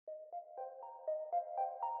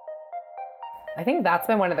I think that's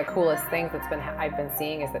been one of the coolest things I've been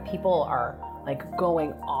seeing is that people are like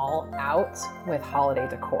going all out with holiday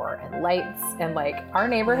decor and lights, and like our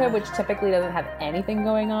neighborhood, which typically doesn't have anything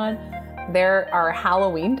going on, there are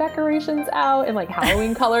Halloween decorations out and like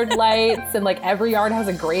Halloween colored lights, and like every yard has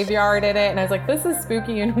a graveyard in it. And I was like, this is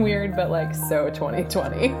spooky and weird, but like so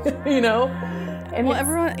 2020, you know? And well,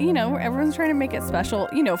 everyone's trying to make it special,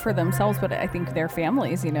 for themselves, but I think their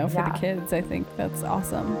families, for the kids. I think that's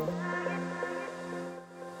awesome.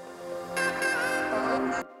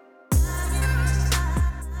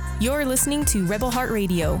 You're listening to Rebel Heart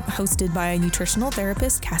Radio, hosted by nutritional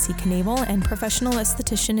therapist Cassie Knable and professional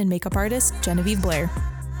esthetician and makeup artist Genevieve Blair.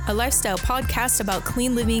 A lifestyle podcast about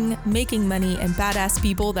clean living, making money, and badass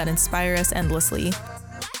people that inspire us endlessly.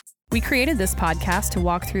 We created this podcast to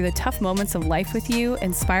walk through the tough moments of life with you,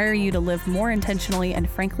 inspire you to live more intentionally, and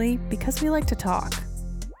frankly, because we like to talk.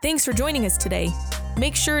 Thanks for joining us today.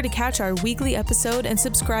 Make sure to catch our weekly episode and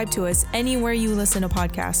subscribe to us anywhere you listen to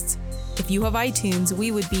podcasts. If you have iTunes,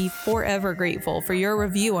 we would be forever grateful for your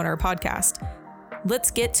review on our podcast.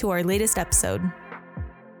 Let's get to our latest episode.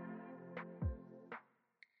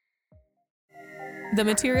 The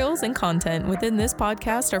materials and content within this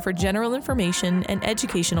podcast are for general information and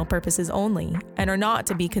educational purposes only and are not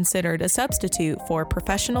to be considered a substitute for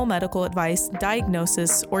professional medical advice,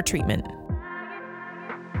 diagnosis, or treatment.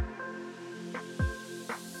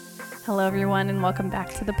 Hello, everyone, and welcome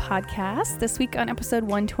back to the podcast. This week on episode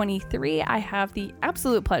 123, I have the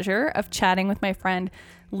absolute pleasure of chatting with my friend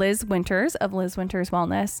Liz Winters of Liz Winters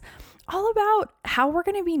Wellness, all about how we're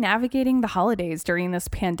going to be navigating the holidays during this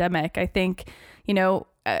pandemic. I think,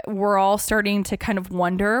 we're all starting to kind of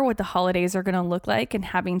wonder what the holidays are going to look like and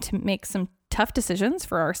having to make some tough decisions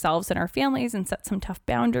for ourselves and our families and set some tough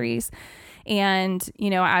boundaries. And,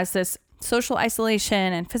 as this social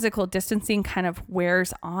isolation and physical distancing kind of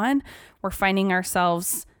wears on, we're finding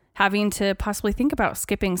ourselves having to possibly think about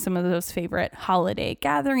skipping some of those favorite holiday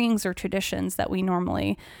gatherings or traditions that we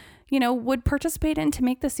normally, would participate in to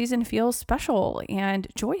make the season feel special and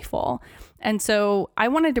joyful. And so I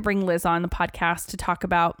wanted to bring Liz on the podcast to talk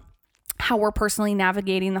about how we're personally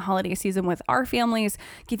navigating the holiday season with our families,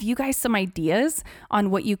 give you guys some ideas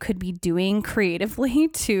on what you could be doing creatively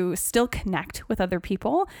to still connect with other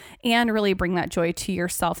people and really bring that joy to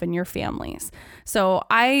yourself and your families. So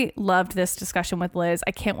I loved this discussion with Liz.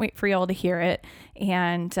 I can't wait for y'all to hear it.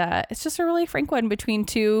 And it's just a really frank one between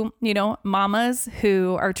two, mamas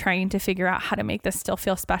who are trying to figure out how to make this still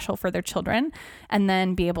feel special for their children and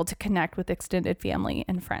then be able to connect with extended family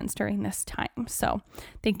and friends during this time. So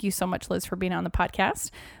thank you so much, Liz, for being on the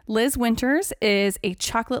podcast. Liz Winters is a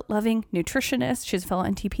chocolate-loving nutritionist. She's a fellow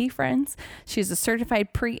NTP friends. She's a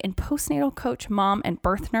certified pre- and postnatal coach, mom, and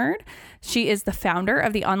birth nerd. She is the founder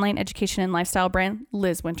of the online education and lifestyle brand,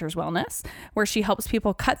 Liz Winters Wellness, where she helps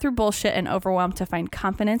people cut through bullshit and overwhelm to find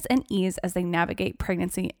confidence and ease as they navigate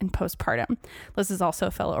pregnancy and postpartum. Liz is also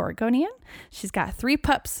a fellow Oregonian. She's got 3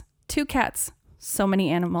 pups, 2 cats, so many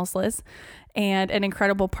animals, Liz, and an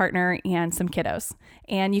incredible partner and some kiddos.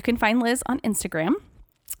 And you can find Liz on Instagram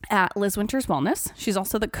at Liz Winters Wellness. She's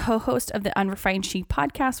also the co-host of the Unrefined She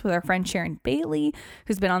podcast with our friend Sharon Bailey,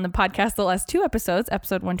 who's been on the podcast the last 2 episodes,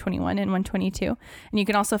 episode 121 and 122. And you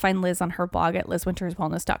can also find Liz on her blog at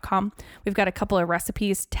lizwinterswellness.com. We've got a couple of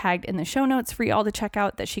recipes tagged in the show notes for you all to check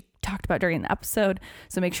out that she talked about during the episode.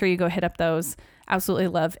 So make sure you go hit up those. Absolutely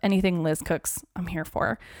love anything Liz cooks. I'm here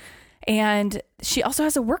for. And she also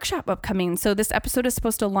has a workshop upcoming. So this episode is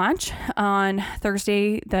supposed to launch on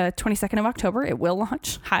Thursday, the 22nd of October. It will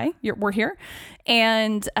launch. Hi, we're here.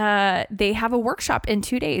 And they have a workshop in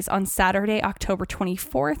 2 days on Saturday, October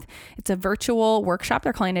 24th. It's a virtual workshop.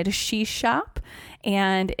 They're calling it a She Shop.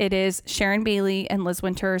 And it is Sharon Bailey and Liz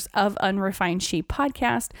Winters of Unrefined She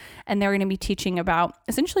podcast. And they're going to be teaching about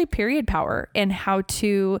essentially period power and how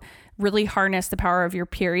to really harness the power of your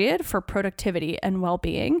period for productivity and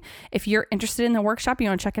well-being. If you're interested in the workshop, you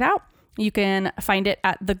want to check it out, you can find it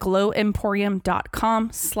at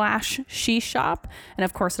theglowemporium.com/she shop. And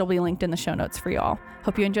of course, it'll be linked in the show notes for you all.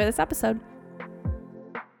 Hope you enjoy this episode.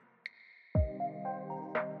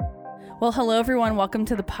 Well, hello, everyone. Welcome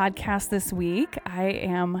to the podcast this week. I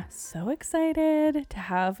am so excited to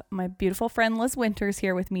have my beautiful friend Liz Winters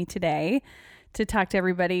here with me today to talk to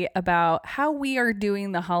everybody about how we are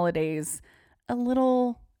doing the holidays a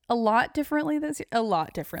lot differently this year. A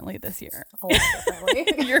lot differently.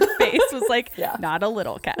 Your face was like, yeah. Not a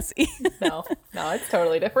little, Cassie. No, it's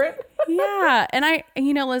totally different. Yeah. And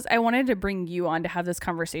Liz, I wanted to bring you on to have this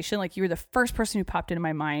conversation. Like, you were the first person who popped into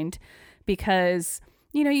my mind because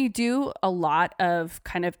you do a lot of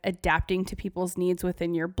kind of adapting to people's needs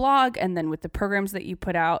within your blog and then with the programs that you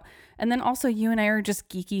put out. And then also you and I are just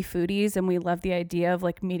geeky foodies, and we love the idea of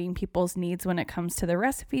like meeting people's needs when it comes to the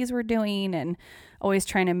recipes we're doing and always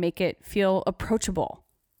trying to make it feel approachable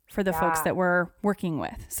for the folks that we're working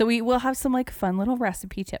with. So we will have some like fun little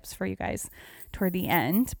recipe tips for you guys toward the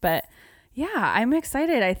end. But yeah, I'm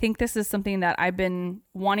excited. I think this is something that I've been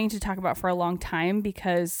wanting to talk about for a long time,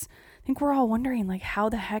 because I think we're all wondering, like, how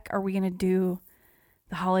the heck are we going to do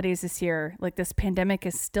the holidays this year? Like, this pandemic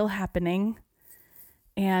is still happening,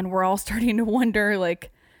 and we're all starting to wonder,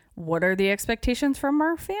 like, what are the expectations from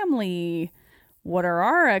our family? What are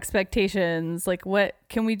our expectations? Like, what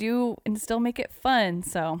can we do and still make it fun?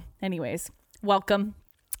 So anyways, welcome.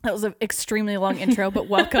 That was an extremely long intro, but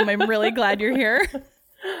welcome. I'm really glad you're here.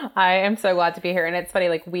 I am so glad to be here. And it's funny,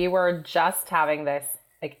 like, we were just having this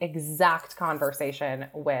like exact conversation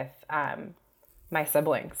with my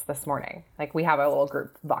siblings this morning. Like, we have a little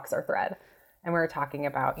group Voxer thread, and we were talking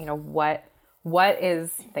about, what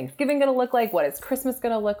is Thanksgiving going to look like? What is Christmas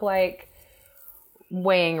going to look like?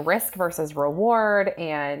 Weighing risk versus reward.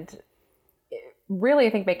 And really, I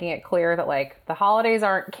think making it clear that like the holidays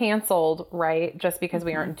aren't canceled, right? Just because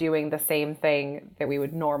we aren't doing the same thing that we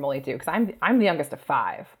would normally do. Cause I'm the youngest of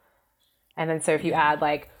 5. And then, so if you add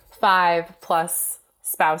like 5 plus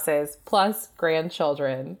spouses plus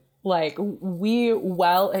grandchildren, like we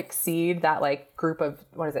well exceed that like group of,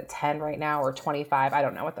 10 right now, or 25. I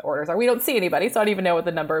don't know what the orders are. We don't see anybody, so I don't even know what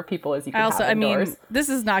the number of people is you can have indoors. This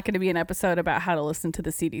is not going to be an episode about how to listen to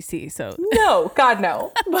the CDC. So no, God,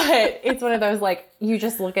 no. But it's one of those, like, you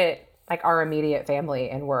just look at like our immediate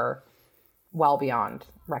family and we're well beyond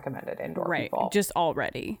recommended indoor people. Just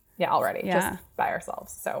already. Yeah, already. Yeah. Just by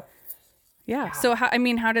ourselves. So yeah. So how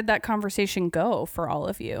did that conversation go for all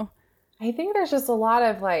of you? I think there's just a lot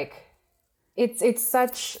of like, it's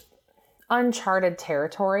such uncharted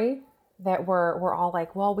territory that we're all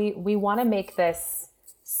like, well, we want to make this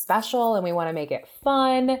special and we want to make it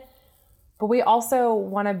fun, but we also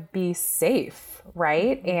want to be safe,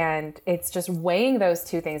 right? And it's just weighing those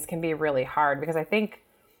two things can be really hard, because I think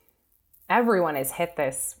everyone has hit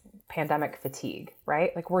this pandemic fatigue,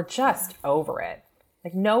 right? Like, we're just over it.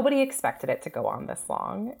 Like, nobody expected it to go on this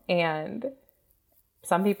long, and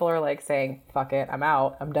some people are like saying, fuck it, I'm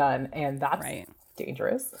out, I'm done. And that's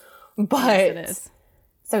dangerous. But yes, it is.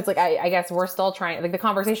 So it's like, I guess we're still trying, like, the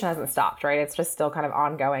conversation hasn't stopped, right? It's just still kind of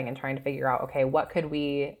ongoing and trying to figure out, okay, what could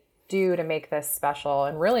we do to make this special?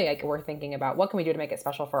 And really, like, we're thinking about what can we do to make it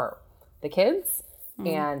special for the kids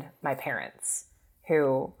and my parents,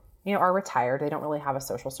 who, are retired. They don't really have a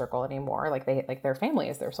social circle anymore. Like, their family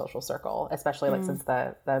is their social circle, especially like since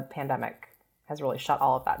the pandemic has really shut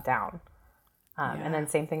all of that down. And then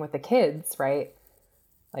same thing with the kids, right?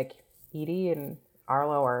 Like, Edie and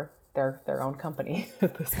Arlo are their own company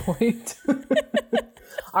at this point.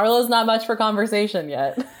 Arlo's not much for conversation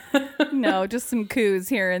yet. No, just some coos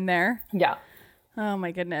here and there. Yeah. Oh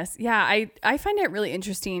my goodness. Yeah, I find it really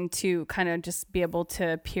interesting to kind of just be able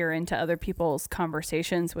to peer into other people's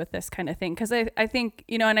conversations with this kind of thing. Because I think,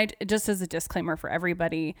 and just as a disclaimer for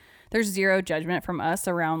everybody, there's zero judgment from us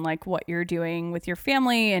around like what you're doing with your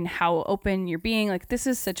family and how open you're being. Like, this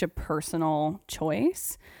is such a personal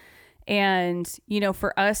choice. And,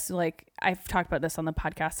 for us, like, I've talked about this on the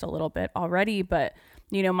podcast a little bit already, but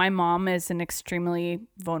my mom is an extremely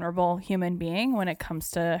vulnerable human being when it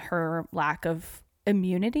comes to her lack of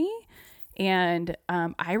immunity. And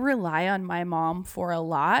I rely on my mom for a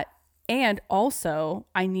lot. And also,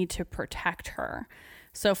 I need to protect her.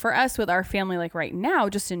 So for us with our family, like right now,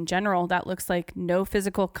 just in general, that looks like no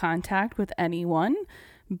physical contact with anyone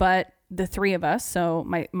but the 3 of us. So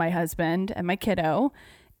my husband and my kiddo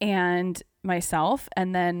and myself,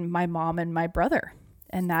 and then my mom and my brother.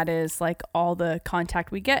 And that is like all the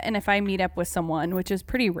contact we get. And if I meet up with someone, which is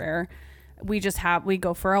pretty rare, we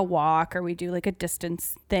go for a walk, or we do like a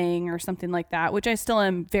distance thing or something like that, which I still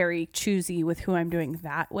am very choosy with who I'm doing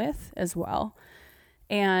that with as well.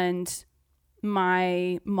 And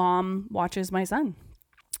my mom watches my son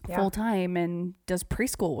full time and does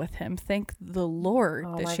preschool with him. Thank the Lord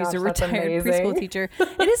that she's a retired preschool teacher.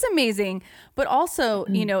 It is amazing. But also,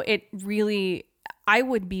 it really, I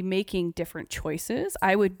would be making different choices.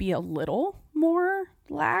 I would be a little more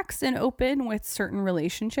lax and open with certain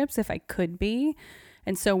relationships if I could be.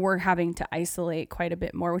 And so we're having to isolate quite a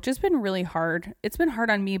bit more, which has been really hard. It's been hard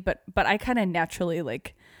on me, but I kind of naturally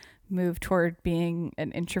like move toward being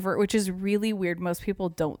an introvert, which is really weird. Most people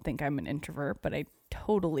don't think I'm an introvert, but I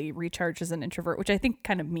totally recharge as an introvert, which I think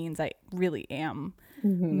kind of means I really am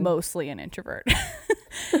mostly an introvert.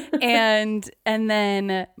 and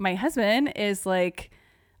then my husband is like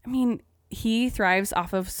I mean, he thrives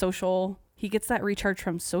off of he gets that recharge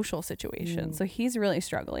from social situations. So he's really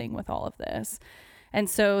struggling with all of this. And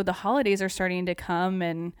so the holidays are starting to come,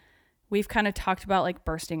 and we've kind of talked about like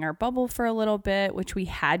bursting our bubble for a little bit, which we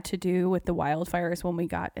had to do with the wildfires when we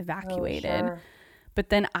got evacuated. Sure. But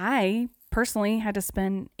then I personally had to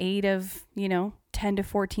spend 8 of, 10 to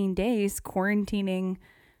 14 days quarantining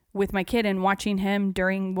with my kid and watching him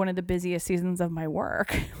during one of the busiest seasons of my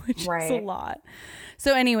work, which is a lot.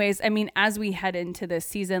 So anyways, I mean, as we head into this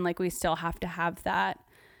season, like we still have to have that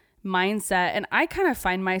mindset. And I kind of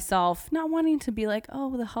find myself not wanting to be like,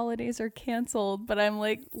 oh, the holidays are canceled, but I'm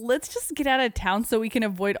like, let's just get out of town so we can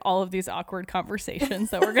avoid all of these awkward conversations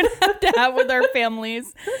that we're going to have with our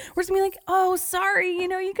families. We're just gonna be like, oh, sorry,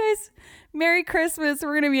 you guys, Merry Christmas.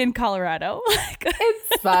 We're going to be in Colorado.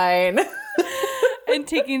 It's fine. And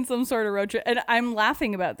taking some sort of road trip. And I'm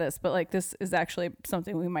laughing about this, but like, this is actually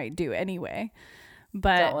something we might do anyway.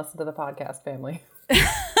 But don't listen to the podcast, family.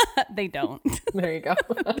 They don't. There you go.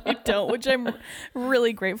 They don't, which I'm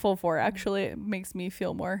really grateful for. Actually, it makes me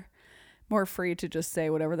feel more free to just say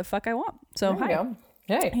whatever the fuck I want. So there you go.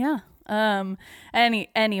 Hey. Yeah.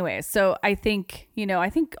 Anyway, so I think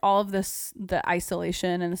all of this, the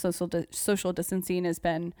isolation and the social distancing has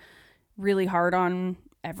been really hard on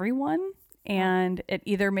everyone. And it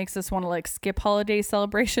either makes us want to like skip holiday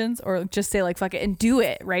celebrations or just say like, fuck it and do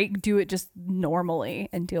it, right? Do it just normally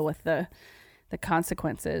and deal with the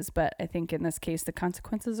consequences. But I think in this case, the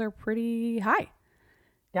consequences are pretty high,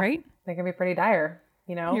 right? They can be pretty dire,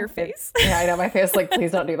 Your face. Yeah, I know. My face, like,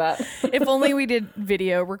 please don't do that. If only we did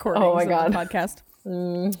video recordings of the podcast.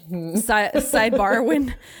 Mm-hmm.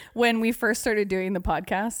 Sidebar, when we first started doing the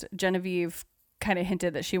podcast, Genevieve kind of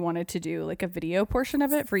hinted that she wanted to do like a video portion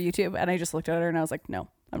of it for YouTube. And I just looked at her and I was like, no,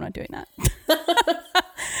 I'm not doing that.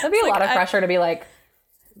 That'd be a lot of pressure to be like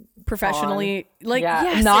professionally, like,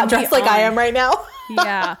 not dressed like I am right now.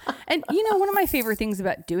 Yeah. And one of my favorite things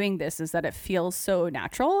about doing this is that it feels so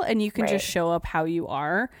natural and you can just show up how you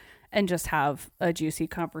are and just have a juicy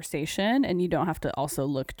conversation, and you don't have to also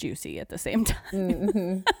look juicy at the same time.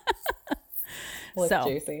 Mm-hmm. Look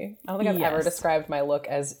juicy. I don't think I've ever described my look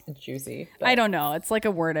as juicy. I don't know. It's like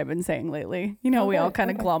a word I've been saying lately. We all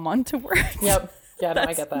kind of glom onto words. Yep. Yeah, no,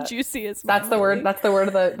 I get that. Juicy is that's the word. That's the word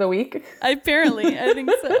of the week. Apparently, I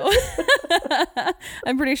think so.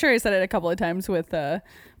 I'm pretty sure I said it a couple of times with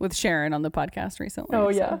Sharon on the podcast recently. Oh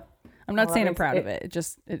yeah. So I'm not saying I'm proud of it.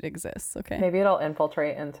 It exists. Okay. Maybe it'll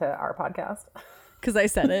infiltrate into our podcast. Because I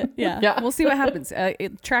said it. Yeah. Yeah. We'll see what happens.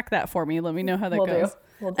 Track that for me. Let me know how that goes.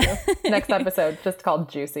 We'll do. Next episode, just called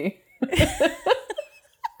Juicy.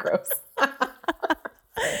 Gross.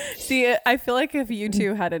 See, I feel like if you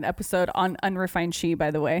two had an episode on Unrefined She,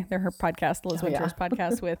 by the way, they're her podcast, Liz Winter's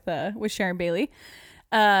podcast with Sharon Bailey.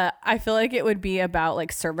 I feel like it would be about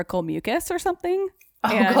like cervical mucus or something. Oh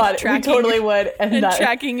God, we totally would. And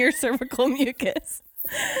tracking your cervical mucus.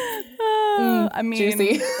 I mean,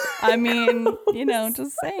 juicy. I mean,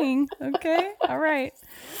 just saying. Okay. All right.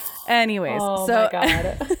 Anyways, my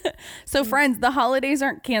God. So friends, the holidays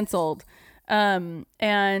aren't canceled.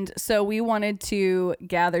 And so we wanted to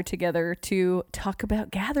gather together to talk about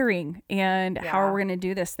gathering and how we're going to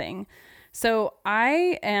do this thing. So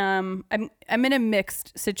I'm in a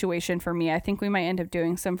mixed situation for me. I think we might end up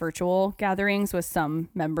doing some virtual gatherings with some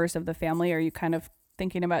members of the family. Are you kind of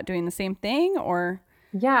thinking about doing the same thing or?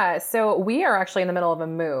 Yeah. So we are actually in the middle of a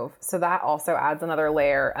move. So that also adds another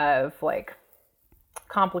layer of like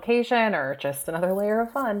complication or just another layer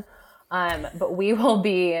of fun. But we will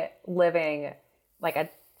be living like a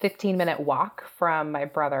 15-minute walk from my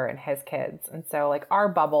brother and his kids. And so like our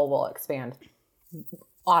bubble will expand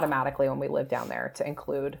automatically when we live down there to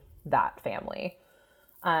include that family.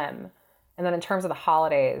 And then in terms of the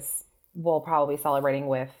holidays, we'll probably be celebrating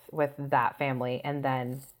with that family and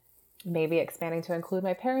then maybe expanding to include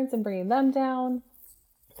my parents and bringing them down.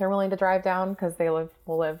 They're willing to drive down because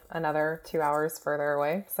will live another 2 hours further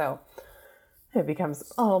away. So it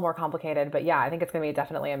becomes a little more complicated, but yeah, I think it's going to be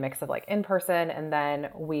definitely a mix of like in person. And then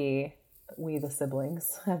we, the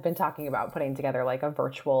siblings, have been talking about putting together like a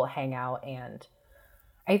virtual hangout. And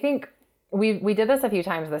I think we did this a few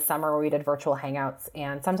times this summer where we did virtual hangouts,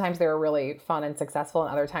 and sometimes they were really fun and successful.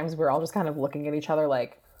 And other times we were all just kind of looking at each other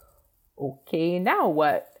like, okay, now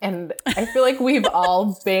what? And I feel like we've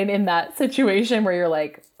all been in that situation where you're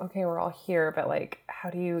like, okay, we're all here, but like, how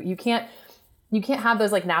do you can't have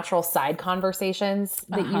those like natural side conversations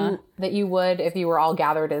that you would if you were all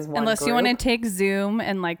gathered as one unless group. You want to take Zoom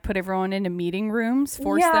and like put everyone into meeting rooms,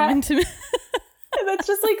 force them into. And that's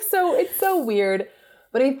just like it's so weird.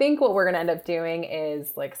 But I think what we're going to end up doing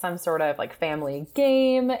is like some sort of like family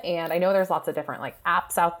game. And I know there's lots of different like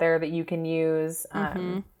apps out there that you can use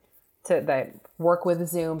that work with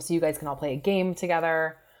Zoom, so you guys can all play a game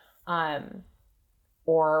together.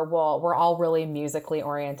 Or we're all really musically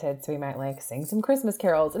oriented, so we might like sing some Christmas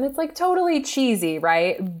carols, and it's like totally cheesy,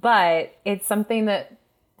 right? But it's something that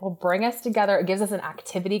will bring us together. It gives us an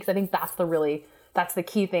activity, because I think that's the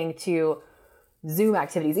key thing to Zoom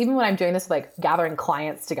activities. Even when I'm doing this, like gathering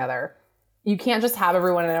clients together, you can't just have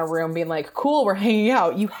everyone in a room being like, cool, we're hanging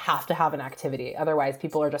out. You have to have an activity. Otherwise,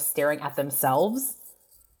 people are just staring at themselves,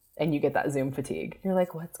 and you get that Zoom fatigue. You're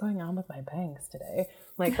like, what's going on with my bangs today?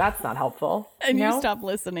 Like, that's not helpful. And you know? You stop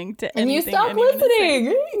listening to anything. And you stop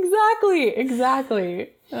listening. Exactly.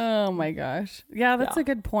 Oh my gosh. Yeah, that's a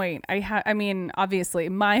good point. I mean, obviously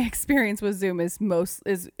my experience with Zoom is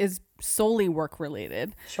solely work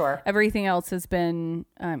related. Sure. Everything else has been,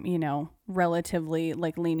 relatively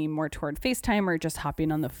like leaning more toward FaceTime or just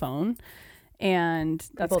hopping on the phone. And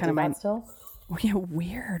that's kind of my still. Yeah,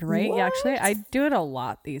 weird, right? What? Yeah, actually, I do it a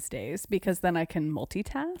lot these days because then I can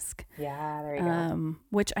multitask. Yeah, there you go.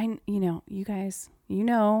 Which you guys,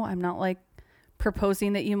 I'm not like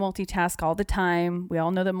proposing that you multitask all the time. We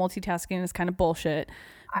all know that multitasking is kind of bullshit,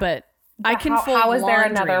 but I can fold How is there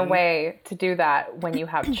laundry. another way to do that when you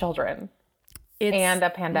have children and a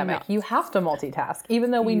pandemic? You have to multitask,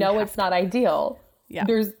 even though we know it's not ideal. Yeah.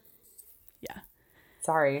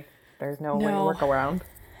 Sorry, there's no way to work around.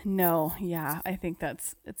 No, I think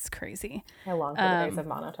it's crazy. I long for the days of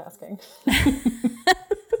monotasking.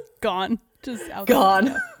 Gone. Just out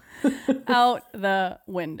Gone. Out the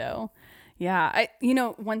window. Yeah.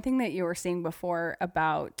 One thing that you were saying before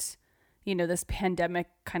about, this pandemic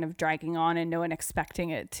kind of dragging on and no one expecting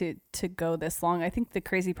it to go this long. I think the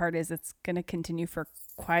crazy part is it's going to continue for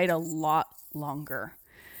quite a lot longer.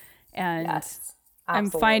 And yes.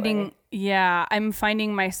 Absolutely. I'm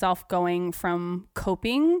finding myself going from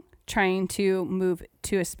coping, trying to move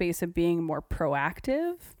to a space of being more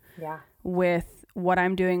proactive with what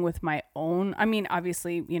I'm doing with my own. I mean,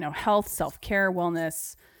 obviously, health, self-care,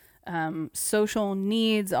 wellness, social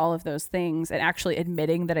needs, all of those things, and actually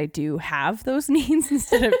admitting that I do have those needs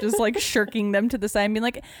instead of just like shirking them to the side and being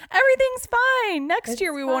like, everything's fine. Next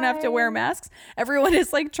year we won't have to wear masks. Everyone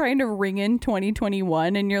is like trying to ring in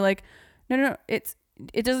 2021 and you're like, no,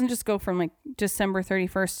 it doesn't just go from like December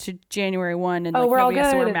 31st to January 1 and like nobody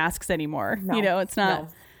has to wear masks anymore. No, it's not,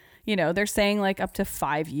 they're saying like up to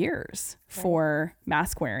 5 years for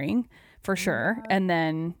mask wearing for sure. And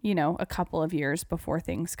then, a couple of years before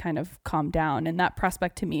things kind of calm down. And that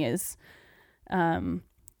prospect to me is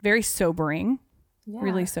very sobering,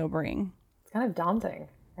 really sobering. It's kind of daunting,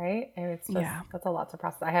 right? And it's just, that's a lot to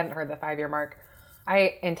process. I hadn't heard the 5-year mark.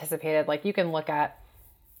 I anticipated, like, you can look at,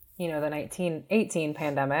 the 1918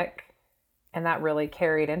 pandemic, and that really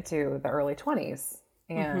carried into the early 20s.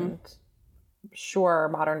 And sure,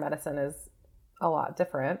 modern medicine is a lot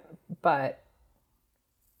different, but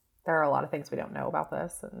there are a lot of things we don't know about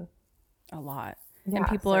this. And a lot. And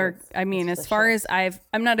people are, as far as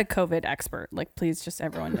I'm not a COVID expert, like, please just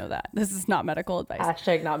everyone know that. This is not medical advice.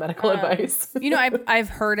 # not medical advice. I've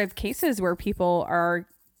heard of cases where people are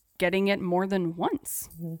getting it more than once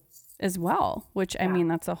as well, which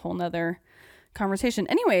that's a whole nother conversation.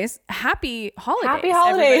 Anyways, happy holidays. Happy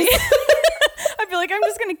holidays. I feel like I'm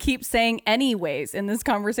just going to keep saying anyways in this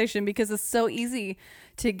conversation because it's so easy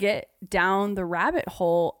to get down the rabbit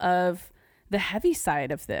hole of the heavy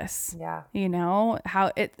side of this. Yeah.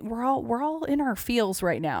 We're all in our feels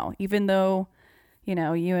right now, even though, you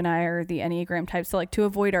and I are the Enneagram types that like to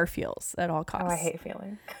avoid our feels at all costs. Oh, I hate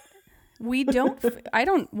feeling. We don't,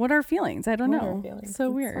 what are feelings? I don't know. It's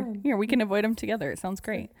so weird. Fine. Here, we can avoid them together. It sounds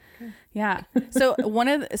great. Okay. Yeah. So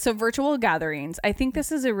virtual gatherings, I think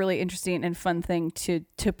this is a really interesting and fun thing to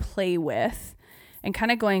play with. And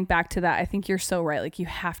kind of going back to that, I think you're so right. Like, you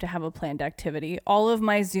have to have a planned activity. All of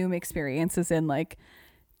my Zoom experience is in like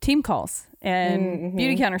team calls and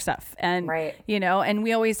beauty counter stuff. And, and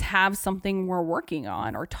we always have something we're working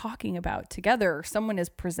on or talking about together, or someone is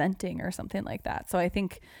presenting or something like that. So I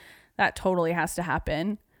think that totally has to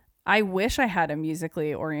happen. I wish I had a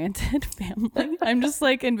musically oriented family. I'm just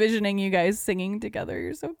like envisioning you guys singing together.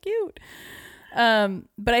 You're so cute.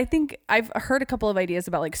 But I think I've heard a couple of ideas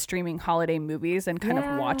about like streaming holiday movies and kind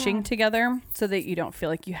of watching together so that you don't feel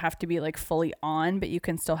like you have to be like fully on, but you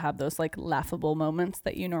can still have those like laughable moments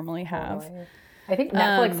that you normally have. Totally. I think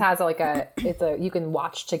Netflix has you can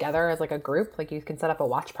watch together as like a group. Like, you can set up a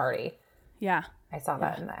watch party. Yeah. I saw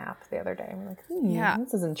that in the app the other day. I'm like,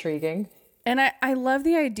 this is intriguing. And I love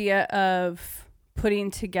the idea of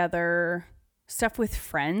putting together stuff with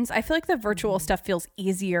friends. I feel like the virtual stuff feels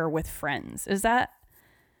easier with friends. Is that,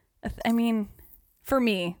 I mean, for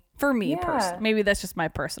me personally, maybe that's just my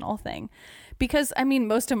personal thing. Because I mean,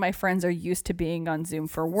 most of my friends are used to being on Zoom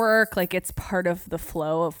for work. Like it's part of the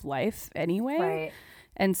flow of life anyway. Right.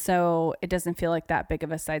 And so it doesn't feel like that big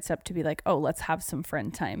of a sidestep to be like, oh, let's have some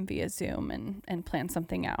friend time via Zoom and plan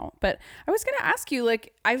something out. But I was going to ask you,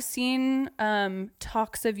 like, I've seen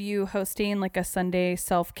talks of you hosting like a Sunday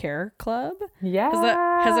self-care club. Yeah.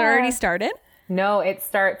 Has it already started? No, it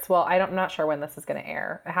starts, well, I'm not sure when this is going to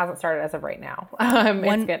air. It hasn't started as of right now.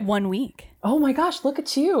 1 week. Oh my gosh, look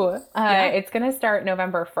at you. It's going to start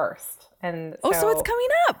November 1st. And so it's coming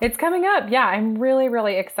up. It's coming up. Yeah, I'm really,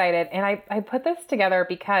 really excited. And I put this together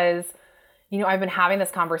because, you know, I've been having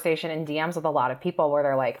this conversation in DMs with a lot of people where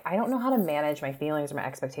they're like, I don't know how to manage my feelings or my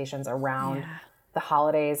expectations around the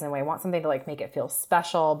holidays. And I want something to like make it feel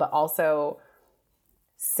special, but also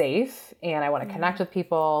safe. And I want to connect with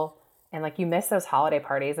people. And like, you miss those holiday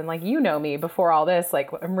parties. And like, you know me before all this,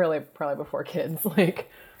 like I'm really probably before kids,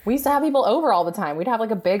 like we used to have people over all the time. We'd have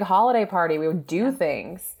like a big holiday party. We would do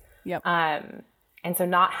things. Yep. And so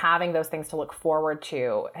not having those things to look forward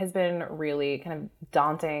to has been really kind of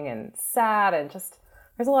daunting and sad, and just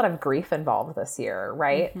there's a lot of grief involved this year,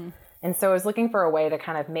 right? Mm-hmm. And so I was looking for a way to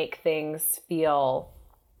kind of make things feel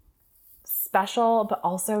special, but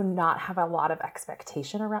also not have a lot of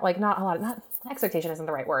expectation around, like not expectation isn't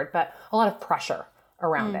the right word, but a lot of pressure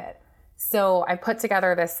around it. So I put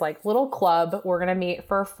together this like little club. We're going to meet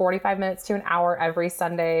for 45 minutes to an hour every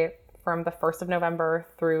Sunday from the 1st of November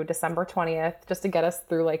through December 20th, just to get us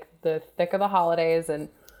through like the thick of the holidays. And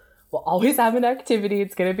we'll always have an activity.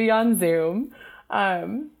 It's going to be on Zoom.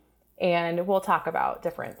 And we'll talk about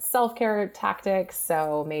different self-care tactics.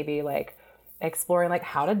 So maybe like exploring like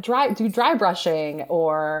how to do dry brushing,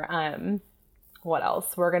 or what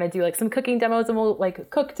else? We're going to do like some cooking demos, and we'll like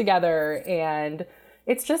cook together. And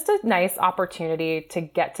it's just a nice opportunity to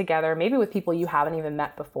get together, maybe with people you haven't even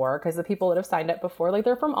met before, because the people that have signed up before, like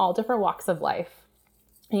they're from all different walks of life.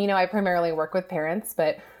 And, you know, I primarily work with parents,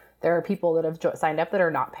 but there are people that have signed up that are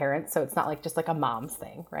not parents. So it's not like just like a mom's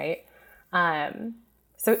thing, right?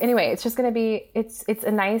 So anyway, it's just going to be, it's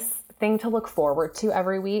a nice thing to look forward to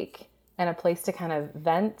every week, and a place to kind of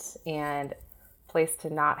vent, and a place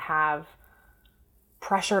to not have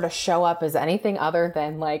pressure to show up as anything other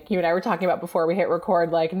than like you and I were talking about before we hit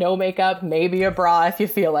record, like no makeup, maybe a bra if you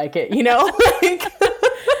feel like it, you know? Like,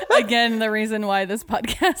 again, the reason why this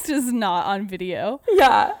podcast is not on video.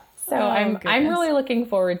 Yeah. So I'm really looking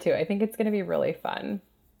forward to it. I think it's going to be really fun.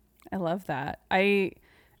 I love that.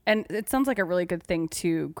 And it sounds like a really good thing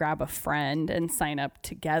to grab a friend and sign up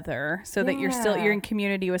together so that you're in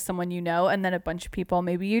community with someone you know, and then a bunch of people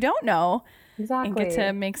maybe you don't know. Exactly. And get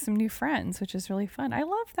to make some new friends, which is really fun. I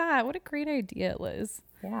love that. What a great idea, Liz.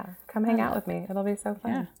 Yeah. Come hang out with me. It'll be so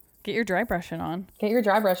fun. Yeah. Get your dry brushing on.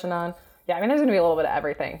 Yeah, I mean, there's going to be a little bit of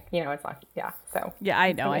everything. You know, it's not, so. Yeah,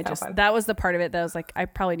 I know. That was the part of it that I was like, I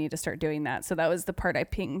probably need to start doing that. So that was the part I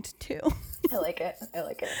pinged too. I like it.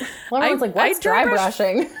 Well, everyone's like, what's dry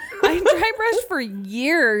brushing? I dry brushed for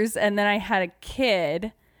years, and then I had a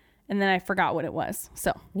kid, and then I forgot what it was.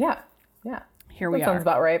 So. Yeah. Here we are. Sounds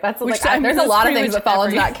about right. That's like, there's a lot of things that fall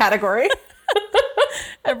into that category.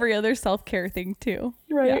 Every other self-care thing too.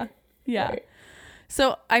 Right. Yeah. Right.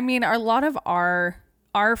 So, I mean, a lot of our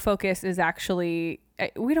focus is actually,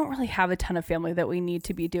 we don't really have a ton of family that we need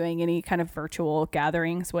to be doing any kind of virtual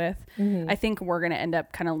gatherings with. Mm-hmm. I think we're going to end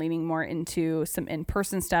up kind of leaning more into some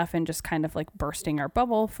in-person stuff and just kind of like bursting our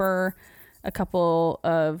bubble for a couple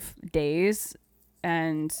of days.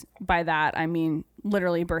 And by that, I mean,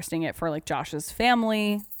 literally bursting it for like Josh's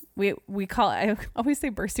family. We call it, I always say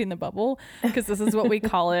bursting the bubble, because this is what we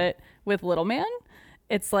call it with little man.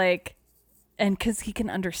 It's like, and because he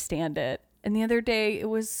can understand it. And the other day it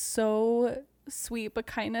was so sweet, but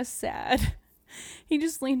kind of sad. He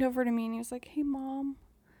just leaned over to me and he was like, "Hey Mom,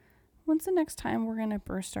 when's the next time we're going to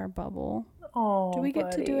burst our bubble? Oh, do we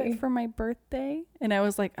get to do it for my birthday?" And I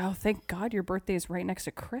was like, "Oh, thank God your birthday is right next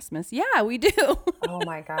to Christmas." Yeah, we do. Oh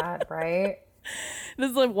my God. Right.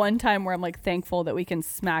 This is like one time where I'm like thankful that we can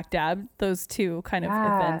smack dab those two kind of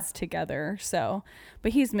events together. So,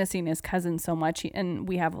 but he's missing his cousin so much, and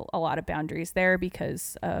we have a lot of boundaries there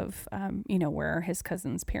because of, you know, where his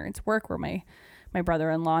cousin's parents work, where my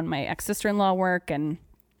brother-in-law and my ex-sister-in-law work, and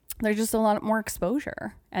there's just a lot more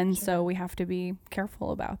exposure. And so we have to be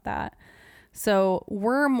careful about that. So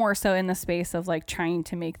we're more so in the space of like trying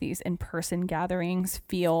to make these in-person gatherings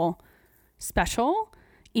feel special,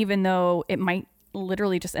 even though it might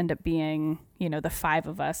literally just end up being, you know, the five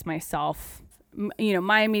of us, myself, you know,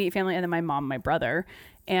 my immediate family, and then my mom, my brother.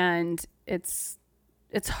 And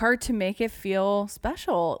it's hard to make it feel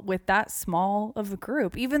special with that small of a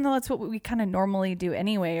group, even though that's what we kind of normally do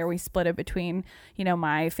anyway, or we split it between, you know,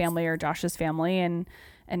 my family or Josh's family and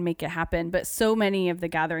make it happen. But so many of the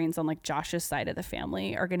gatherings on like Josh's side of the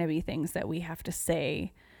family are going to be things that we have to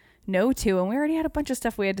say no to. And we already had a bunch of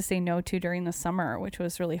stuff we had to say no to during the summer, which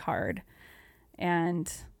was really hard.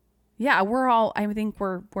 And yeah, I think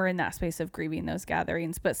we're in that space of grieving those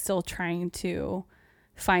gatherings, but still trying to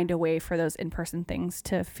find a way for those in-person things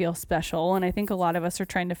to feel special. And I think a lot of us are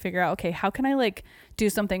trying to figure out, okay, how can I like do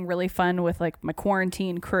something really fun with like my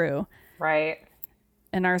quarantine crew? Right.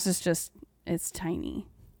 And ours is just, it's tiny.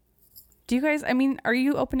 Do you guys, I mean, are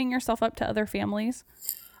you opening yourself up to other families?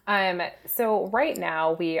 So right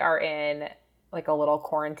now we are in like a little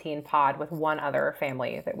quarantine pod with one other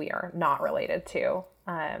family that we are not related to.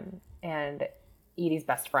 And Edie's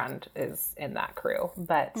best friend is in that crew,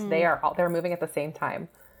 but they're moving at the same time,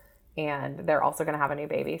 and they're also going to have a new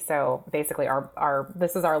baby. So basically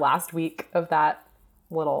this is our last week of that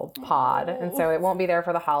little pod. And so it won't be there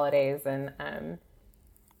for the holidays. And,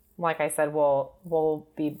 like I said, we'll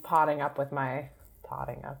be potting up.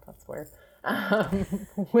 That's weird.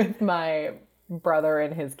 With my brother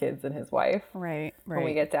and his kids and his wife. Right. When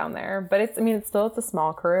we get down there, but it's a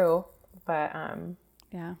small crew, but,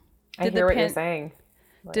 yeah. I hear what you're saying.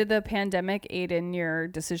 Did the pandemic aid in your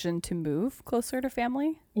decision to move closer to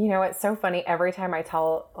family? You know, it's so funny. Every time I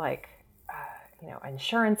tell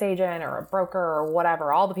insurance agent or a broker or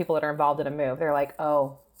whatever, all the people that are involved in a move, they're like,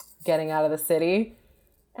 oh, getting out of the city.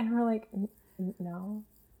 And we're like,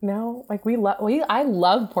 no, like I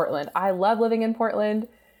love Portland. I love living in Portland.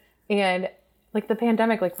 And like the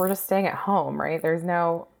pandemic, like we're just staying at home, right? There's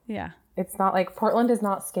no, it's not like Portland is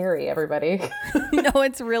not scary, everybody. No,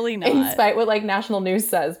 it's really not. In spite what like national news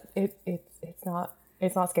says, it's not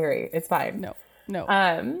scary. It's fine.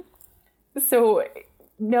 No. So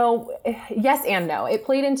no, yes and no. It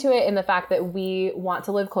played into it in the fact that we want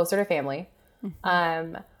to live closer to family.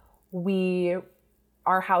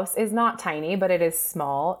 Our house is not tiny, but it is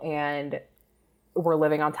small, and we're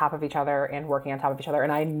living on top of each other and working on top of each other.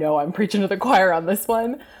 And I know I'm preaching to the choir on this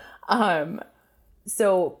one.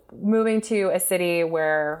 So moving to a city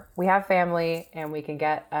where we have family and we can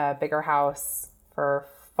get a bigger house for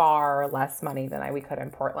far less money than we could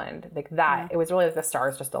in Portland, like that, it was really like the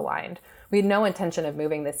stars just aligned. We had no intention of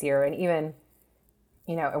moving this year. And even,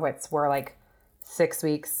 you know, we're like 6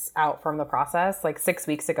 weeks out from the process. Like 6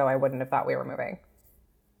 weeks ago, I wouldn't have thought we were moving.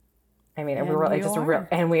 I mean,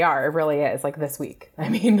 we are, it really is like this week. I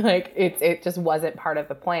mean, like it just wasn't part of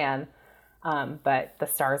the plan. But the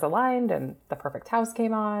stars aligned and the perfect house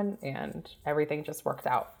came on and everything just worked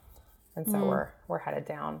out. And so we're headed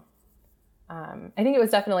down. I think it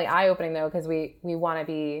was definitely eye-opening though, because we want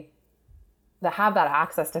to have that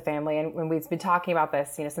access to family. And when we've been talking about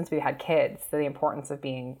this, you know, since we had kids, the importance of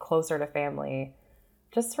being closer to family,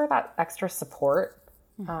 just for that extra support,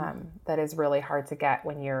 that is really hard to get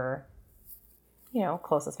when your, you know,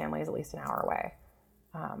 closest family is at least an hour away.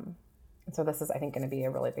 And so this is, I think, going to be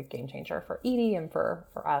a really big game changer for Edie and for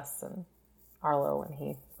us and Arlo when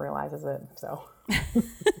he realizes it. So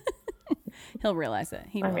he'll realize it.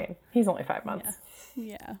 I mean, he's only 5 months.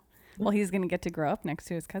 Yeah. Well, he's going to get to grow up next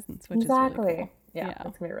to his cousins, which exactly. is really cool. Yeah, it's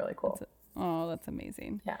going to be really cool. That's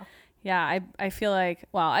amazing. Yeah. Yeah, I feel like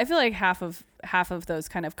half of those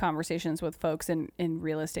kind of conversations with folks in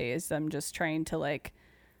real estate is them just trying to like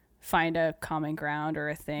find a common ground or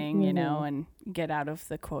a thing, you know, and get out of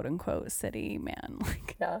the quote unquote city, man.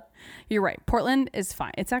 Like, you're right. Portland is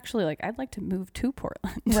fine. It's actually like, I'd like to move to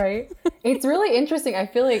Portland. Right. It's really interesting. I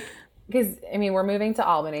feel like, because I mean, we're moving to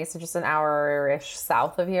Albany, so just an hour-ish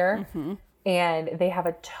south of here. And they have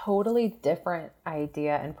a totally different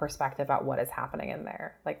idea and perspective about what is happening in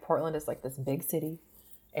there. Like Portland is like this big city,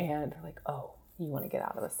 and they're like, oh, you want to get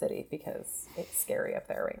out of the city because it's scary up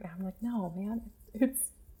there right now. I'm like, no, man,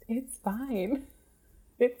 it's fine.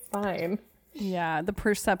 It's fine. Yeah, the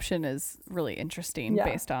perception is really interesting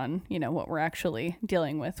based on, you know, what we're actually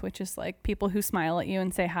dealing with, which is like people who smile at you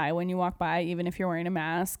and say hi when you walk by, even if you're wearing a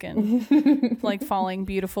mask, and like falling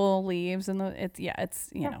beautiful leaves, and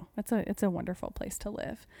it's a wonderful place to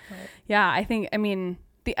live. Right. Yeah, I think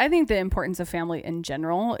the importance of family in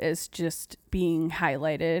general is just being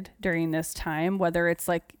highlighted during this time, whether it's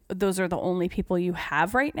like those are the only people you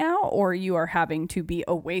have right now, or you are having to be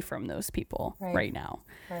away from those people right now.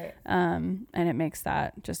 Right. And it makes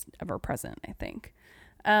that just ever present, I think.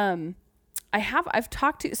 I've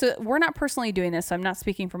talked to, so we're not personally doing this, so I'm not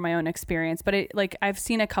speaking from my own experience, but I've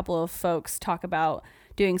seen a couple of folks talk about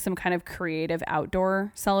doing some kind of creative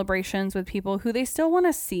outdoor celebrations with people who they still want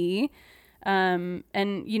to see, And,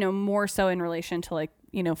 you know, more so in relation to like,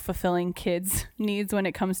 you know, fulfilling kids' needs when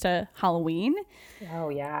it comes to Halloween. Oh,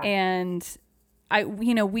 yeah. And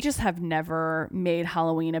we just have never made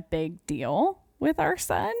Halloween a big deal with our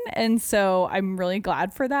son. And so I'm really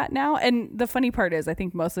glad for that now. And the funny part is, I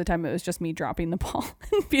think most of the time it was just me dropping the ball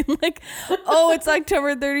and being like, oh, it's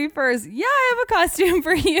October 31st. Yeah, I have a costume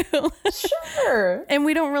for you. Sure. And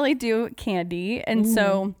we don't really do candy. And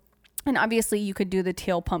so, and obviously you could do the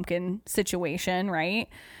teal pumpkin situation, right?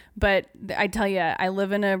 But I tell you, I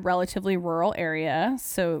live in a relatively rural area.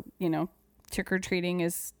 So, you know, trick-or-treating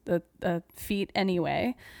is a feat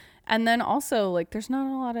anyway. And then also, like, there's not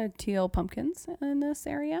a lot of teal pumpkins in this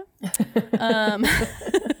area. So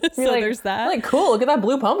there's that. Like, cool, look at that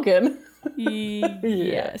blue pumpkin.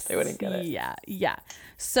 Yes. I wouldn't get it. Yeah.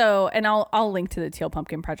 So, and I'll link to the Teal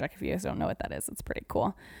Pumpkin Project if you guys don't know what that is. It's pretty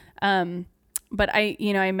cool. But I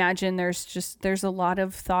imagine there's a lot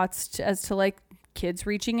of thoughts as to like kids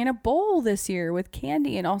reaching in a bowl this year with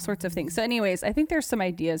candy and all sorts of things. So anyways, I think there's some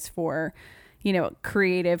ideas for, you know,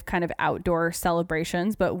 creative kind of outdoor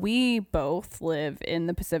celebrations, but we both live in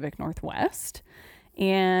the Pacific Northwest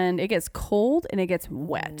and it gets cold and it gets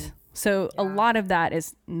wet. So a lot of that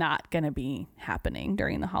is not going to be happening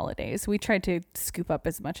during the holidays. We tried to scoop up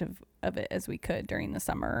as much of it as we could during the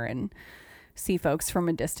summer and see folks from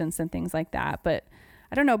a distance and things like that. But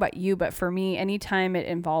I don't know about you, but for me, anytime it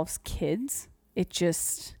involves kids, it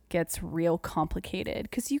just gets real complicated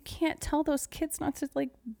because you can't tell those kids not to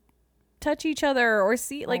like touch each other or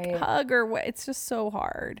see like hug or what. It's just so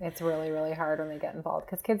hard. It's really, really hard when they get involved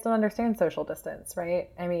because kids don't understand social distance, right?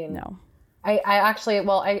 I mean, no. I actually,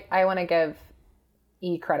 well, I want to give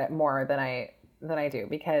E credit more than I do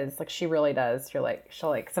because like she really does. She'll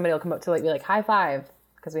like somebody will come up to like be like high five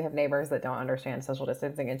because we have neighbors that don't understand social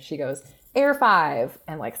distancing and she goes air five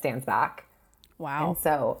and like stands back. Wow. And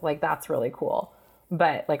so like that's really cool.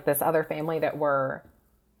 But like this other family that we're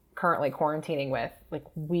currently quarantining with, like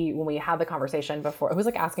when we had the conversation before, it was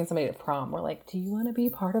like asking somebody to prom. We're like, do you want to be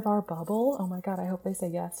part of our bubble? Oh my God, I hope they say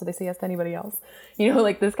yes. Do they say yes to anybody else? You know,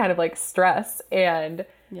 like this kind of like stress. And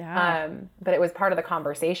but it was part of the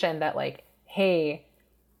conversation that like, hey,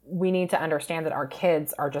 we need to understand that our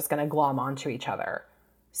kids are just going to glom onto each other.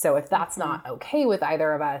 So if that's not okay with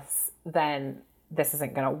either of us, then this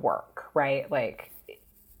isn't going to work, right? Like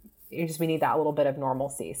we need that little bit of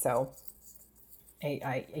normalcy. So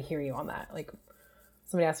I hear you on that. Like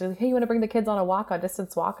somebody asked me, like, hey, you want to bring the kids on a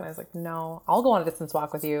distance walk? And I was like, no, I'll go on a distance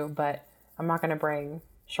walk with you, but I'm not going to bring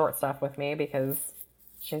short stuff with me because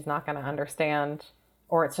she's not going to understand,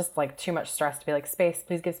 or it's just like too much stress to be like, space,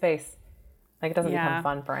 please give space. Like it doesn't become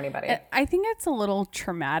fun for anybody. I think it's a little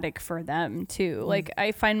traumatic for them too. Like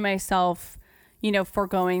I find myself, you know,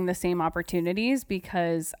 foregoing the same opportunities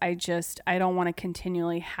because I don't want to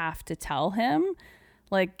continually have to tell him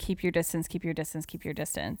like, keep your distance, keep your distance, keep your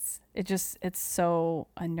distance. It's so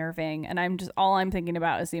unnerving. And all I'm thinking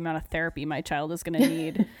about is the amount of therapy my child is going to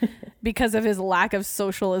need because of his lack of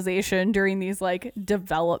socialization during these like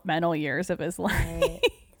developmental years of his life.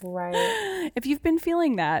 Right. If you've been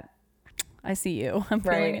feeling that, I see you. I'm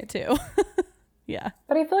feeling it too. Yeah.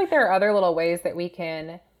 But I feel like there are other little ways that we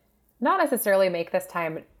can not necessarily make this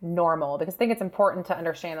time normal because I think it's important to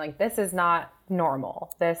understand like this is not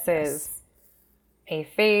normal. This is a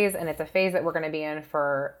phase, and it's a phase that we're going to be in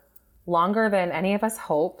for longer than any of us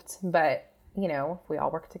hoped. But, you know, if we all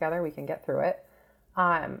work together, we can get through it.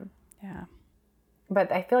 Yeah.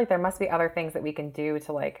 But I feel like there must be other things that we can do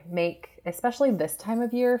to like make, especially this time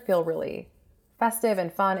of year, feel really festive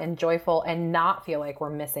and fun and joyful and not feel like we're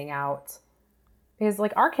missing out. Because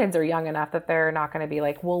like our kids are young enough that they're not going to be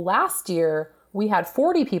like, well, last year we had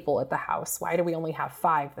 40 people at the house. Why do we only have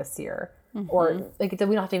 5 this year? Mm-hmm. Or like, we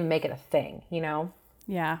don't have to even make it a thing, you know?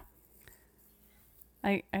 Yeah.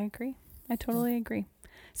 I agree. I totally agree.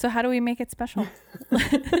 So how do we make it special?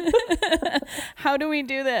 How do we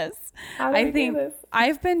do this?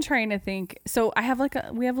 I've been trying to think. So I have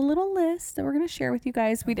we have a little list that we're going to share with you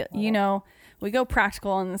guys. We go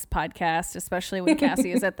practical on this podcast, especially when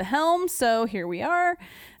Cassie is at the helm. So here we are.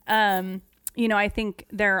 You know, I think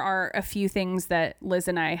there are a few things that Liz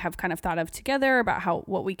and I have kind of thought of together about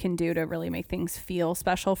what we can do to really make things feel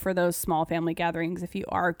special for those small family gatherings. If you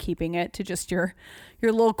are keeping it to just your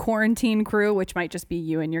little quarantine crew, which might just be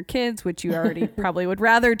you and your kids, which you already probably would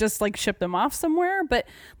rather just like ship them off somewhere, but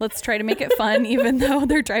let's try to make it fun, even though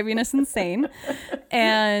they're driving us insane.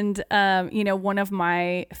 And, you know, one of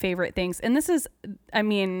my favorite things, and this is, I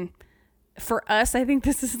mean, for us, I think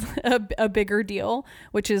this is a bigger deal,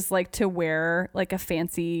 which is like to wear like a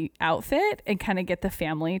fancy outfit and kind of get the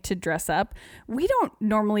family to dress up. We don't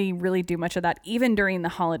normally really do much of that, even during the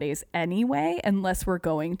holidays anyway, unless we're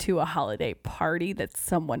going to a holiday party that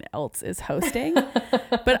someone else is hosting.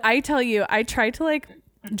 But I tell you, I tried to like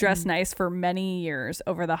dress nice for many years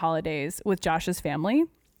over the holidays with Josh's family.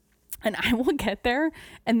 And I will get there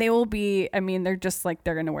and they will be, I mean, they're just like,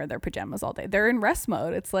 they're going to wear their pajamas all day. They're in rest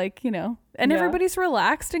mode. It's like, you know, and everybody's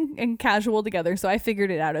relaxed and casual together. So I figured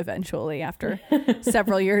it out eventually after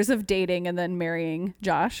several years of dating and then marrying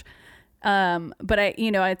Josh. But I, you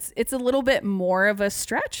know, it's a little bit more of a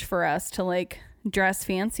stretch for us to like dress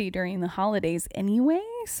fancy during the holidays anyway.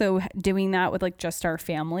 So doing that with like just our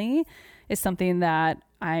family is something that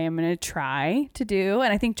I am going to try to do.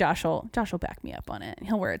 And I think Josh will back me up on it.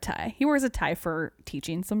 He'll wear a tie. He wears a tie for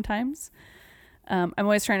teaching sometimes. I'm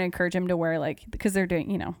always trying to encourage him to wear like, because they're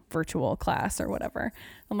doing, you know, virtual class or whatever.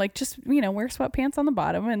 I'm like, just, you know, wear sweatpants on the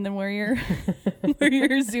bottom and then wear your, wear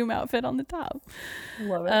your Zoom outfit on the top.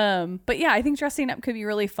 Love it. But yeah, I think dressing up could be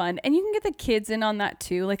really fun. And you can get the kids in on that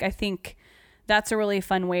too. Like, I think that's a really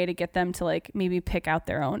fun way to get them to like maybe pick out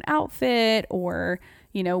their own outfit or,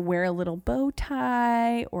 you know, wear a little bow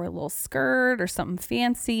tie or a little skirt or something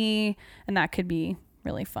fancy. And that could be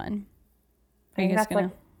really fun. Are you guys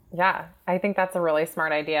gonna? Yeah, I think that's a really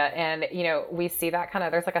smart idea. And, you know, we see that kind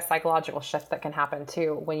of, there's like a psychological shift that can happen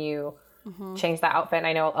too when you change that outfit. And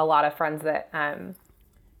I know a lot of friends that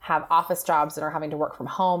have office jobs and are having to work from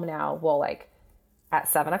home now will like at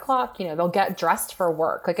 7:00, you know, they'll get dressed for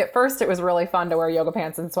work. Like at first it was really fun to wear yoga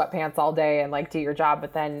pants and sweatpants all day and like do your job,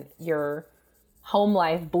 but then your home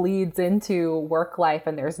life bleeds into work life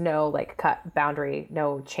and there's no like cut boundary,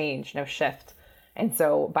 no change, no shift. And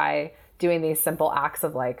so by doing these simple acts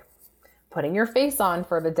of like putting your face on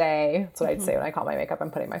for the day, that's what I'd say when I call my makeup, I'm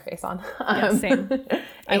putting my face on. Yeah, same.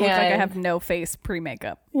 I look like I have no face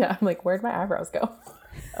pre-makeup. Yeah, I'm like, where'd my eyebrows go?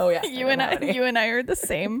 Oh yeah, you and I are the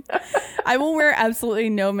same. I will wear absolutely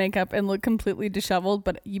no makeup and look completely disheveled,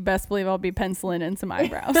 but you best believe I'll be penciling in some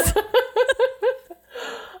eyebrows.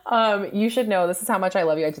 You should know this is how much I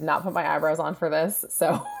love you. I did not put my eyebrows on for this,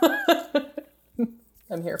 so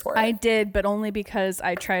I'm here for it. I did, but only because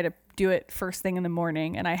I try to do it first thing in the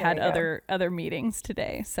morning, and I had other meetings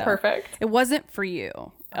today. So perfect. It wasn't for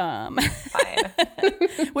you. Fine.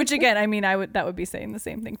 Which again, I mean, that would be saying the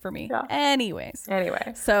same thing for me. Yeah. Anyway,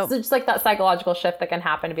 so just like that psychological shift that can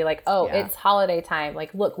happen to be like, oh, it's holiday time.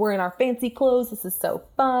 Like, look, we're in our fancy clothes. This is so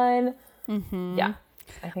fun. Mm-hmm. Yeah.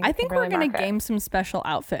 I think we're going to game some special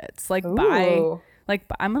outfits. Like I'm going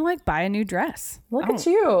to like buy a new dress. Look at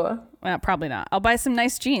you. Well, probably not. I'll buy some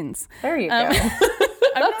nice jeans. There you go.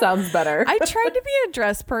 That sounds better. I tried to be a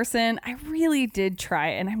dress person. I really did try,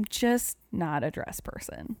 and I'm just not a dress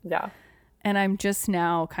person. Yeah. And I'm just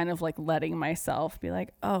now kind of like letting myself be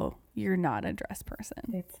like, oh, you're not a dress person.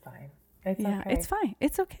 It's fine. It's okay. It's fine.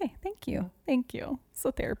 It's okay. Thank you. It's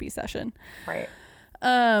a therapy session. Right.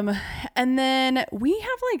 And then we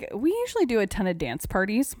usually do a ton of dance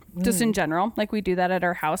parties just in general. Like we do that at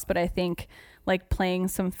our house, but I think like playing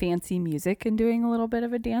some fancy music and doing a little bit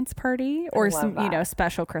of a dance party or some, you know,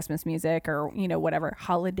 special Christmas music or, you know, whatever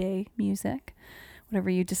holiday music, whatever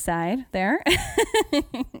you decide there.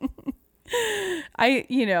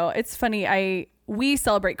 It's funny. We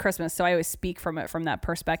celebrate Christmas, so I always speak from that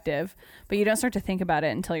perspective, but you don't start to think about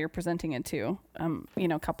it until you're presenting it to,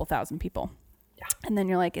 a couple thousand people. Yeah. And then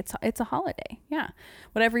you're like, it's a holiday. Yeah.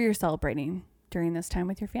 Whatever you're celebrating during this time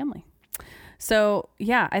with your family. So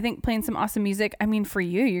yeah, I think playing some awesome music. I mean, for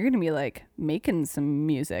you're going to be like making some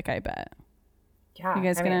music, I bet. Yeah. You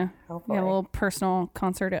guys have a little personal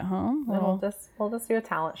concert at home? We'll just do a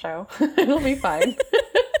talent show. It'll be fine.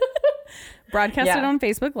 Broadcast it on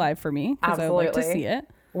Facebook Live for me because I would like to see it.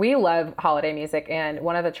 We love holiday music, and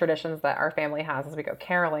one of the traditions that our family has is we go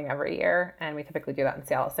caroling every year, and we typically do that in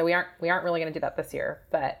Seattle. So we aren't really going to do that this year,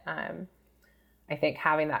 but I think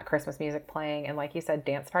having that Christmas music playing and, like you said,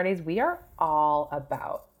 dance parties, we are all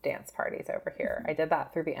about dance parties over here. I did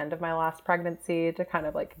that through the end of my last pregnancy to kind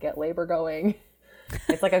of like get labor going.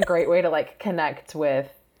 It's like a great way to like connect with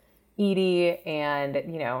Edie, and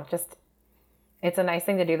just it's a nice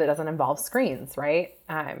thing to do that doesn't involve screens, right?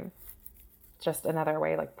 Just another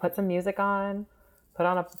way, like put some music on, put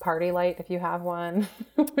on a party light if you have one.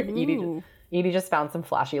 Edie just found some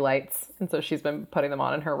flashy lights, and so she's been putting them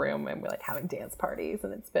on in her room, and we're like having dance parties,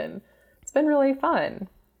 and it's been really fun.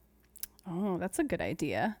 Oh, that's a good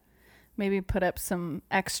idea. Maybe put up some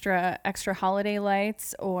extra holiday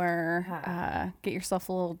lights, or get yourself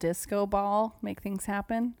a little disco ball, make things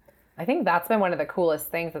happen. I think that's been one of the coolest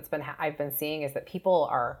things I've been seeing is that people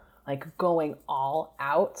are like going all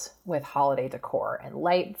out with holiday decor and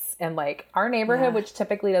lights. And like our neighborhood, which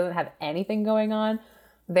typically doesn't have anything going on,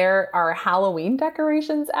 there are Halloween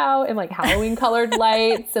decorations out and like Halloween colored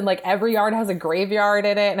lights, and like every yard has a graveyard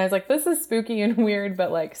in it. And I was like, this is spooky and weird, but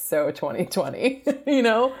like so 2020, you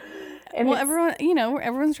know? And well,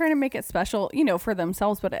 everyone's trying to make it special, for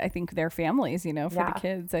themselves, but I think their families, for the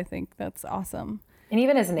kids. I think that's awesome. And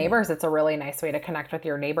even as neighbors, it's a really nice way to connect with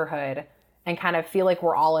your neighborhood and kind of feel like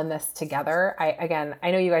we're all in this together. I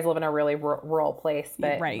know you guys live in a really rural place,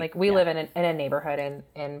 but like we live in a neighborhood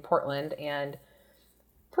in Portland, and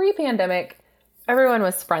pre-pandemic, everyone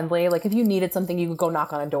was friendly. Like if you needed something, you could go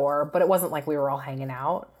knock on a door, but it wasn't like we were all hanging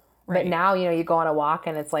out. Right. But now, you go on a walk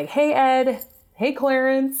and it's like, hey, Ed, hey,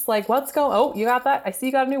 Clarence, like what's going, oh, you got that? I see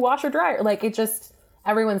you got a new washer dryer. Like it just,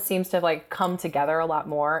 everyone seems to like come together a lot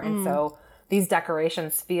more. And so these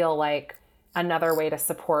decorations feel like another way to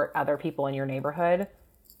support other people in your neighborhood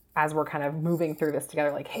as we're kind of moving through this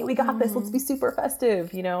together. Like, hey, we got this. Let's be super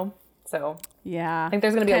festive, So yeah, I think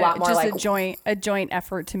there's going to be a lot more just like a joint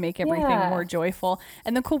effort to make everything more joyful.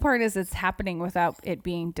 And the cool part is it's happening without it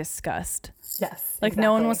being discussed. Yes. Like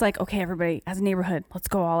no one was like, okay, everybody as a neighborhood, let's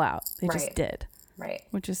go all out. They just did. Right.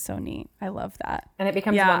 Which is so neat. I love that. And it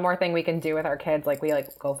becomes one more thing we can do with our kids. Like we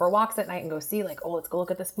like go for walks at night and go see like, oh, let's go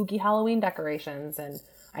look at the spooky Halloween decorations. And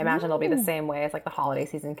I imagine it'll be the same way as like the holiday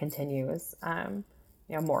season continues.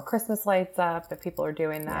 More Christmas lights up if people are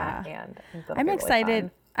doing that. Yeah. And I'm excited. Really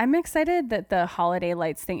fun. I'm excited that the holiday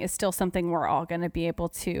lights thing is still something we're all going to be able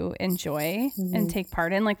to enjoy and take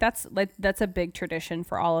part in. Like that's a big tradition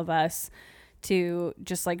for all of us to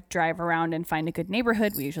just like drive around and find a good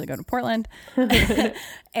neighborhood. We usually go to Portland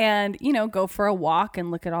and, go for a walk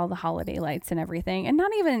and look at all the holiday lights and everything. And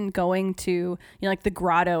not even going to, like the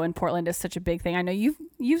grotto in Portland is such a big thing. I know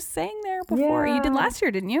you've sang there before. You did last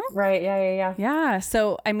year, didn't you? Right. Yeah. Yeah.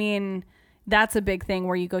 So, I mean, that's a big thing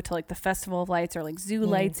where you go to like the Festival of Lights or like zoo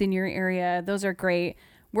lights in your area. Those are great.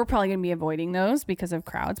 We're probably going to be avoiding those because of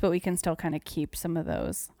crowds, but we can still kind of keep some of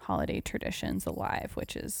those holiday traditions alive,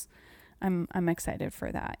 which is, I'm excited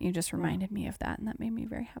for that. You just reminded me of that, and that made me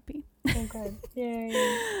very happy. Oh, good.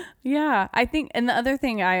 Yay. Yeah, I think, and the other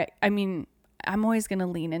thing, I mean, I'm always going to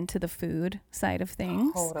lean into the food side of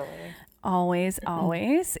things. Totally.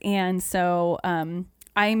 Always. And so,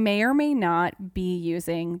 I may or may not be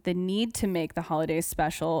using the need to make the holidays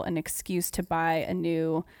special an excuse to buy a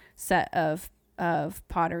new set of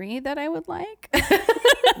pottery that I would like.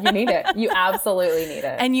 You need it. You absolutely need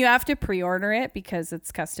it. And you have to pre-order it because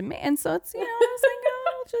it's custom made. And so it's, I was like,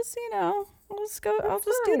 oh, I'll just, I'll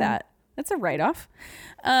just do that. That's a write-off.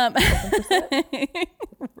 Right.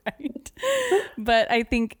 But I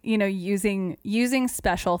think, using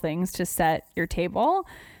special things to set your table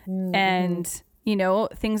and,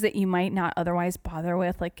 things that you might not otherwise bother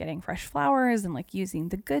with, like getting fresh flowers and like using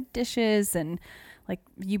the good dishes, and like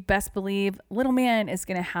you best believe little man is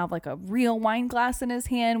going to have like a real wine glass in his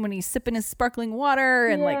hand when he's sipping his sparkling water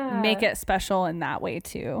and like make it special in that way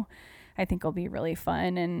too. I think it'll be really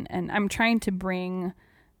fun. And I'm trying to bring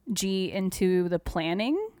G into the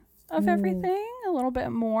planning of everything a little bit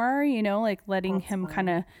more, like letting him kind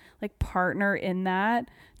of like partner in that.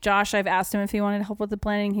 Josh, I've asked him if he wanted help with the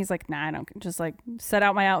planning. He's like, nah, I don't, just like set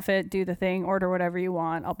out my outfit, do the thing, order whatever you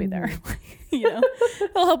want. I'll be there. He'll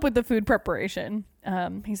help with the food preparation.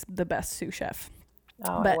 He's the best sous chef.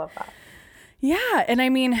 Oh, I love that. Yeah. And I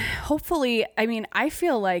mean, hopefully, I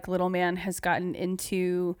feel like little man has gotten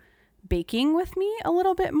into baking with me a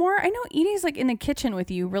little bit more. I know Edie's like in the kitchen with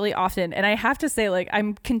you really often, and I have to say, like,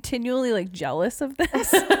 I'm continually like jealous of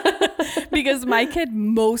this because my kid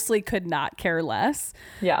mostly could not care less.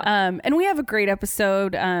 Yeah. And we have a great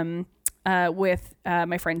episode with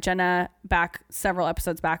my friend Jenna back several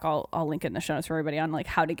episodes back. I'll link it in the show notes for everybody on like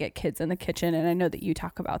how to get kids in the kitchen, and I know that you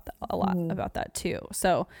talk about that a lot about that too.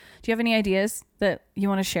 So do you have any ideas that you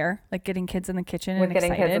want to share, like getting kids in the kitchen with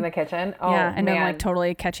getting kids in the kitchen? Oh, yeah, and man. I'm like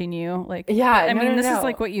totally catching you, like, yeah, I mean this is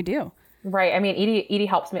like what you do, right? I mean, Edie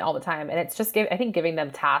helps me all the time, and it's just I think giving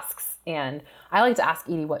them tasks, and I like to ask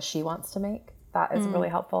Edie what she wants to make. That is really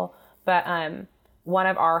helpful. But one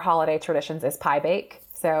of our holiday traditions is pie bake.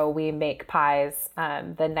 So we make pies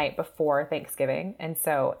the night before Thanksgiving. And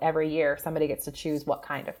so every year somebody gets to choose what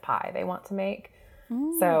kind of pie they want to make.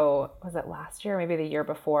 So was it last year? Maybe the year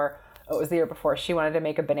before. Oh, it was the year before. She wanted to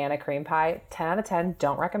make a banana cream pie. 10 out of 10.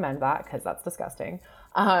 Don't recommend that because that's disgusting.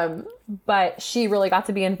 But she really got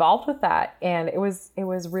to be involved with that. And it was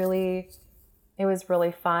really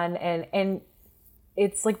fun. And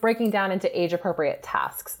it's like breaking down into age appropriate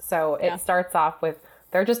tasks. So it starts off with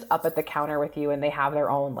they're just up at the counter with you and they have their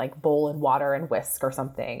own like bowl and water and whisk or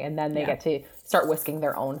something. And then they get to start whisking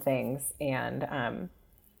their own things. And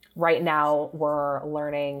right now we're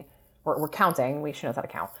learning, we're counting, she knows how to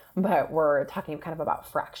count, but we're talking kind of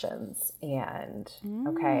about fractions. And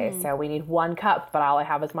okay, so we need 1 cup, but all I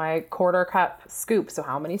have is my 1/4 cup scoop. So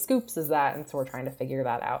how many scoops is that? And so we're trying to figure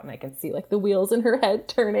that out. And I can see like the wheels in her head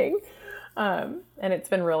turning. And it's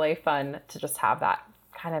been really fun to just have that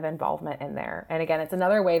kind of involvement in there. And again, it's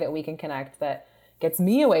another way that we can connect that gets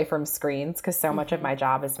me away from screens, because so much of my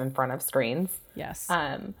job is in front of screens. Yes.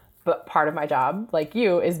 But part of my job, like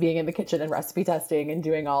you, is being in the kitchen and recipe testing and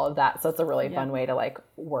doing all of that. So it's a really fun way to like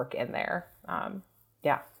work in there.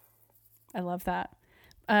 Yeah. I love that.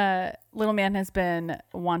 Little man has been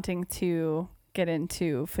wanting to get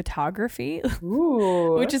into photography.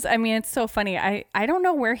 Ooh. Which is, I mean, it's so funny. I don't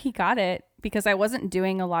know where he got it, because I wasn't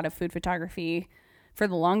doing a lot of food photography for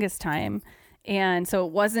the longest time. And so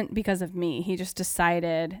it wasn't because of me. He just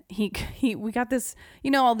decided we got this, you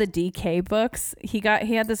know, all the DK books. He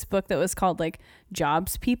had this book that was called like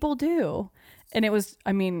Jobs People Do. And it was,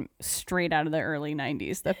 I mean, straight out of the early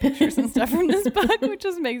 90s, the pictures and stuff from this book, which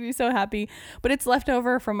just makes me so happy. But it's left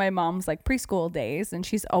over from my mom's like preschool days. And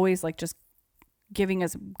she's always like just giving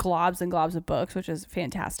us globs and globs of books, which is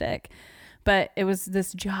fantastic. But it was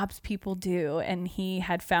this Jobs People Do. And he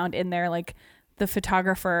had found in there like the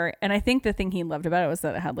photographer. And I think the thing he loved about it was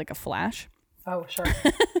that it had like a flash. Oh, sure.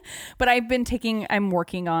 But I'm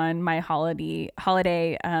working on my holiday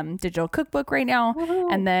digital cookbook right now. Woo-hoo.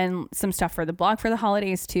 And then some stuff for the blog for the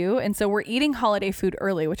holidays too. And so we're eating holiday food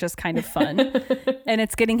early, which is kind of fun. And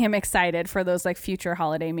it's getting him excited for those like future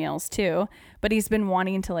holiday meals too. But he's been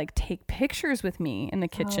wanting to like take pictures with me in the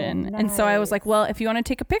kitchen. Oh, nice. And so I was like, well, if you want to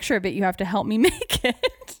take a picture of it, you have to help me make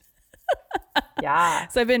it. Yeah.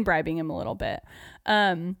 So I've been bribing him a little bit.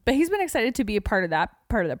 But he's been excited to be a part of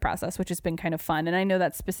the process, which has been kind of fun. And I know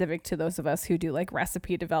that's specific to those of us who do like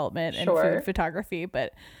recipe development and food photography,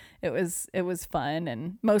 but it was fun.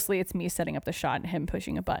 And mostly it's me setting up the shot and him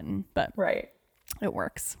pushing a button, but it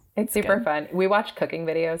works. It's super fun. We watch cooking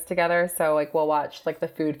videos together. So like we'll watch like the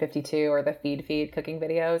Food 52 or the Feed cooking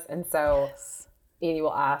videos. And so Edie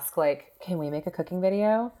will ask like, can we make a cooking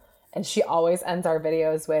video? And she always ends our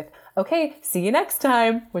videos with, okay, see you next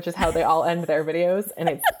time, which is how they all end their videos. And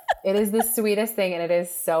it is the sweetest thing. And it is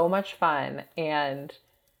so much fun. And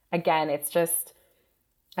again, it's just,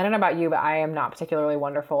 I don't know about you, but I am not particularly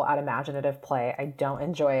wonderful at imaginative play. I don't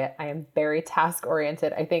enjoy it. I am very task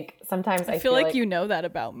oriented. I think sometimes I feel like you know that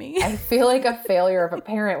about me. I feel like a failure of a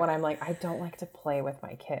parent when I'm like, I don't like to play with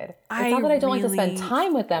my kid. It's not that I don't like to spend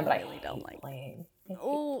time with them, but I don't like playing.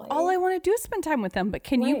 All I want to do is spend time with them, but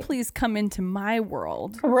can you please come into my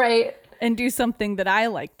world? Right. And do something that I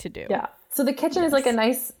like to do. Yeah. So the kitchen is like a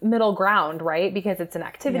nice middle ground, right? Because it's an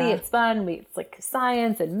activity, it's fun. It's like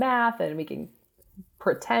science and math, and we can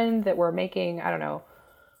pretend that we're making, I don't know,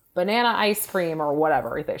 banana ice cream or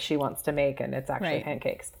whatever that she wants to make, and it's actually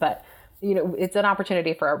pancakes. But, you know, it's an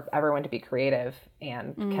opportunity for everyone to be creative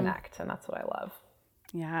and connect, and that's what I love.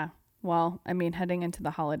 Yeah. Well, I mean, heading into the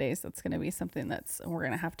holidays, that's going to be something we're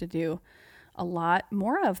going to have to do a lot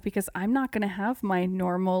more of, because I'm not going to have my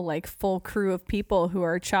normal, like, full crew of people who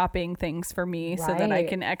are chopping things for me so that I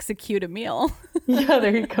can execute a meal. Yeah,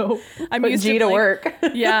 there you go. I'm Put used G to like, work.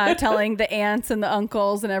 Yeah, telling the aunts and the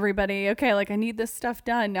uncles and everybody, okay, like, I need this stuff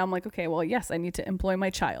done. Now I'm like, okay, well, yes, I need to employ my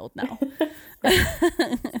child now.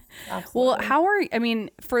 Well,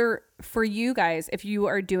 for you guys, if you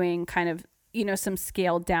are doing kind of, you know, some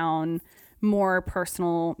scaled down, more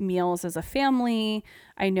personal meals as a family,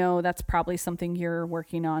 I know that's probably something you're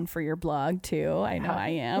working on for your blog too. I know I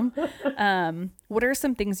am. What are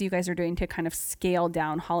some things you guys are doing to kind of scale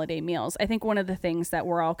down holiday meals? I think one of the things that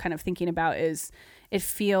we're all kind of thinking about is it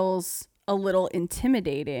feels a little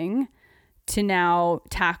intimidating to now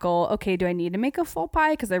tackle, okay, do I need to make a full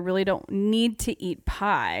pie? Because I really don't need to eat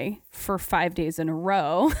pie for 5 days in a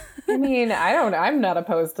row. I mean, I'm not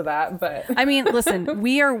opposed to that, but I mean, listen,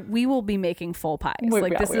 we will be making full pies.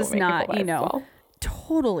 This is not, you know,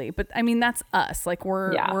 totally. But I mean, that's us. Like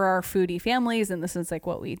we're our foodie families, and this is like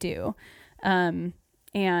what we do. And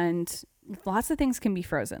lots of things can be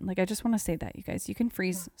frozen. Like, I just want to say that, you guys, you can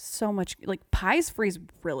freeze so much. Like, pies freeze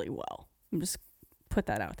really well. I'm just put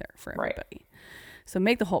that out there for everybody. So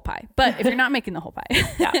make the whole pie. But if you're not making the whole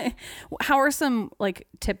pie, what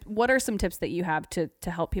are some tips that you have to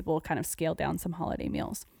help people kind of scale down some holiday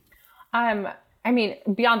meals? I mean,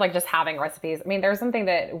 beyond like just having recipes, I mean, there's something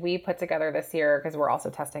that we put together this year, because we're also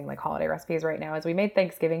testing like holiday recipes right now, is we made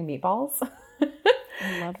Thanksgiving meatballs.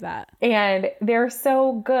 I love that. And they're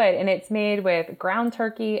so good. And it's made with ground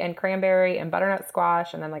turkey and cranberry and butternut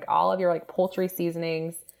squash and then like all of your like poultry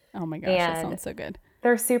seasonings. Oh my gosh, that sounds so good.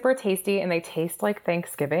 They're super tasty and they taste like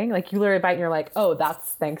Thanksgiving. Like you literally bite and you're like, oh,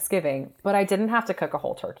 that's Thanksgiving. But I didn't have to cook a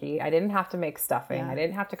whole turkey. I didn't have to make stuffing. I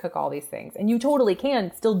didn't have to cook all these things. And you totally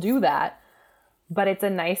can still do that. But it's a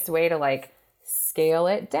nice way to like scale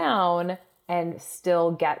it down and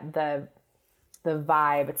still get the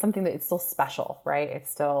vibe. It's something that it's still special, right? It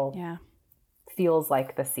still feels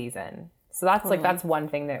like the season. So that's like, that's one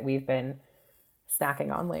thing that we've been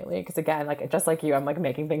snacking on lately. Because again, like just like you, I'm like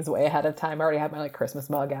making things way ahead of time. I already have my like Christmas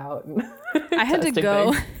mug out. And I had to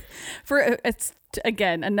go for, it's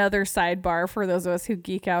again, another sidebar for those of us who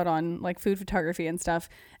geek out on like food photography and stuff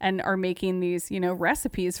and are making these, you know,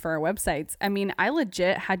 recipes for our websites. I mean, I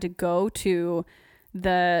legit had to go to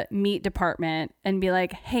the meat department and be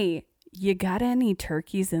like, hey, you got any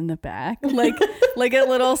turkeys in the back? Like a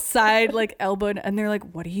little side, like elbow. And they're like,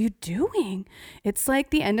 what are you doing? It's like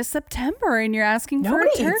the end of September and you're asking for a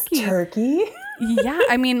turkey. Eats turkey. Yeah.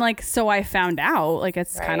 I mean, like, so I found out like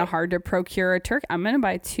it's kind of hard to procure a turkey. I'm going to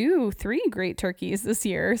buy 2-3 great turkeys this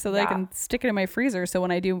year so that I can stick it in my freezer. So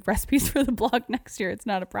when I do recipes for the blog next year, it's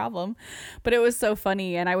not a problem. But it was so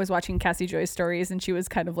funny. And I was watching Cassie Joy's stories and she was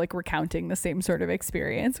kind of like recounting the same sort of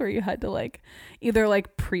experience where you had to like either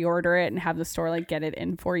like pre-order it and have the store like get it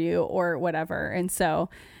in for you or whatever. And so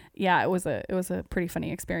yeah, it was a pretty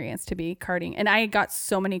funny experience to be carting. And I got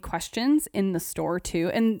so many questions in the store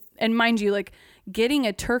too. And mind you, like getting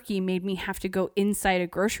a turkey made me have to go inside a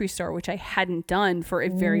grocery store, which I hadn't done for a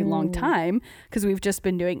very long time because we've just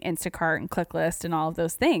been doing Instacart and ClickList and all of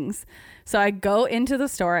those things. So I go into the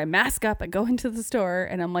store, I mask up, I go into the store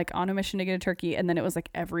and I'm like on a mission to get a turkey. And then it was like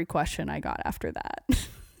every question I got after that.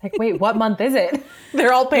 Like, wait, what month is it?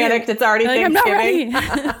 They're all panicked. It's already Thanksgiving. I'm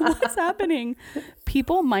not ready. What's happening?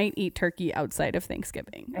 People might eat turkey outside of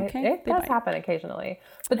Thanksgiving. Okay, it does happen occasionally.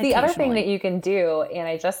 But the other thing that you can do, and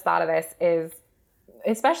I just thought of this, is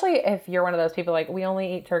especially if you're one of those people like, we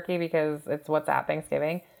only eat turkey because it's what's at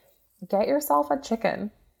Thanksgiving, get yourself a chicken,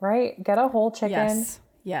 right? Get a whole chicken.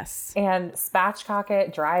 Yes. And spatchcock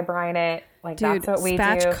it, dry brine it. Like, dude, that's what we do.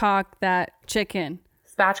 Spatchcock that chicken.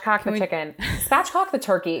 Spatchcock the chicken. Spatchcock the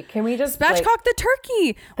turkey. Can we just spatchcock the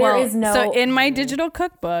turkey? There is no. So in my digital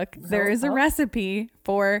cookbook, there is a recipe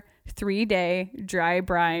for 3-day dry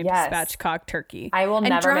brine spatchcock turkey. I will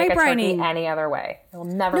never make a turkey any other way. I will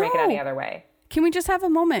never make it any other way. Can we just have a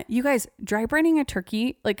moment? You guys, dry brining a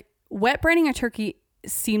turkey, like wet brining a turkey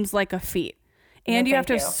seems like a feat. And you have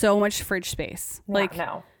to have so much fridge space. Yeah, like,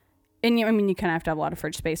 no. And you, I mean, you kind of have to have a lot of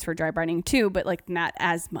fridge space for dry brining too, but like not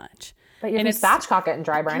as much. But if you spatchcock it and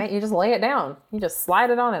dry brine it, you just lay it down. You just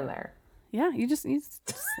slide it on in there. Yeah, you just slide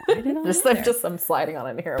it on. I'm sliding on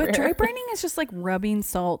it here. But dry brining is just like rubbing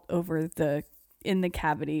salt over in the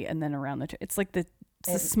cavity and then around it's like the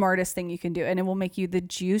smartest thing you can do, and it will make you the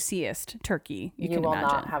juiciest turkey you can imagine. You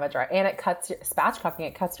will not have a dry, and it cuts your spatchcocking.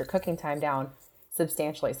 It cuts your cooking time down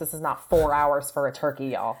substantially. So this is not 4 hours for a turkey,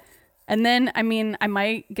 y'all. And then, I mean, I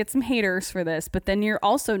might get some haters for this, but then you're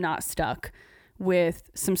also not stuck with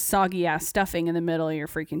some soggy ass stuffing in the middle of your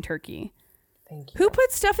freaking turkey. Thank you. Who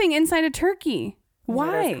puts stuffing inside a turkey?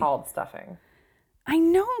 Why? It's called stuffing. I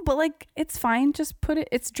know, but like, it's fine. Just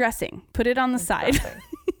it's dressing. Put it on the side.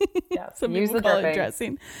 Yes. Some use people the call dripping. it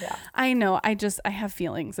dressing. Yeah. I know. I have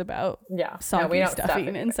feelings about soggy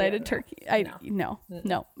stuffing inside a turkey. No,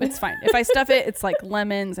 it's fine. If I stuff it, it's like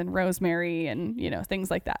lemons and rosemary and, things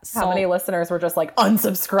like that. How many listeners were just like,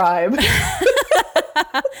 unsubscribe?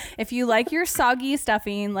 If you like your soggy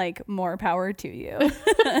stuffing, like, more power to you.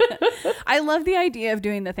 I love the idea of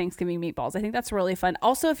doing the Thanksgiving meatballs. I think that's really fun.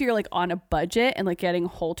 Also, if you're like on a budget and like getting a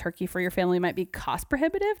whole turkey for your family might be cost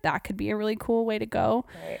prohibitive, that could be a really cool way to go.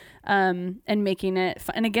 Right. And making it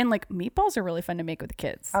fun. And again, like, meatballs are really fun to make with the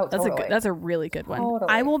kids. Oh, that's a really good one. Totally.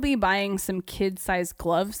 I will be buying some kid-sized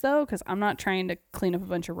gloves though, because I'm not trying to clean up a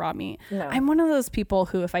bunch of raw meat. No. I'm one of those people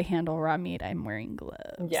who, if I handle raw meat, I'm wearing gloves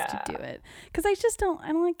to do it, because I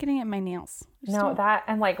don't like getting it in my nails.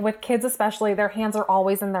 And like with kids especially, their hands are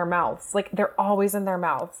always in their mouths. Like, they're always in their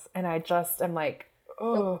mouths, and I just am like,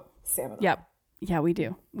 oh, salmon. Yep. Yeah, we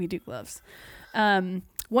do gloves.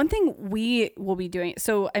 One thing we will be doing,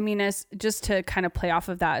 so I mean, as just to kind of play off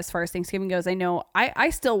of that, as far as Thanksgiving goes, I know I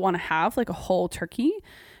still want to have like a whole turkey.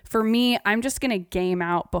 For me, I'm just going to game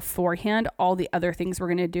out beforehand all the other things we're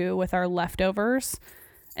going to do with our leftovers.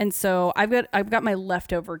 And so I've got my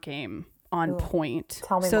leftover game on point.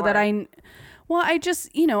 Tell me so more. That I just,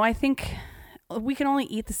 I think we can only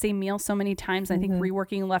eat the same meal so many times. I think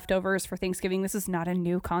reworking leftovers for Thanksgiving, this is not a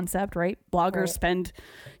new concept, right? Bloggers spend,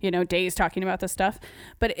 days talking about this stuff,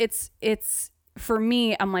 but it's for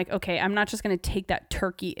me, I'm like, okay, I'm not just going to take that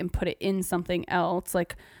turkey and put it in something else.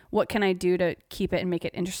 Like, what can I do to keep it and make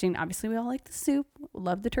it interesting? Obviously, we all like the soup.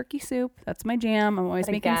 Love the turkey soup. That's my jam. I'm always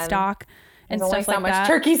making stock and stuff like that. There's only so much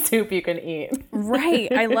turkey soup you can eat. Right.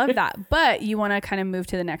 I love that. But you want to kind of move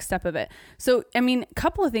to the next step of it. So, I mean, a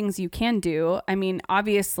couple of things you can do. I mean,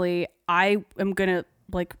 obviously, I am going to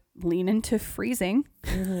like lean into freezing.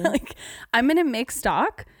 Like, I'm going to make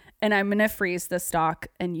stock. And I'm going to freeze the stock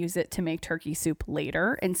and use it to make turkey soup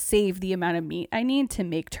later and save the amount of meat I need to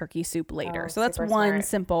make turkey soup later. So that's one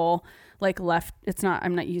simple, like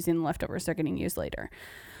I'm not using the leftovers. They're getting used later.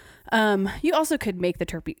 You also could make the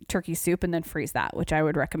turkey soup and then freeze that, which I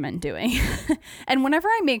would recommend doing. And whenever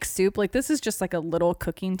I make soup, like this is just like a little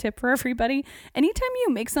cooking tip for everybody. Anytime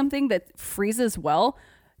you make something that freezes well,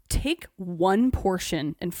 take one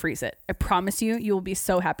portion and freeze it. I promise you will be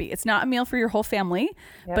so happy. It's not a meal for your whole family,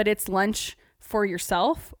 but it's lunch for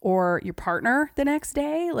yourself or your partner the next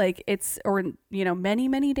day. Like many,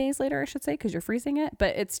 many days later, I should say, because you're freezing it.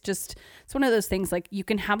 But it's one of those things, like you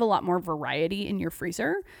can have a lot more variety in your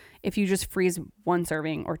freezer if you just freeze one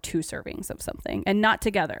serving or two servings of something and not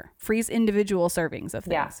together. Freeze individual servings of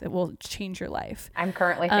things. It will change your life. I'm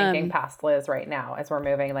currently thinking past Liz right now as we're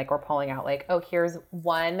moving, like we're pulling out like, oh, here's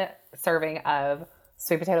one serving of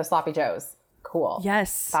sweet potato sloppy joes. Cool.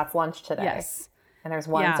 Yes. That's lunch today. Yes. And there's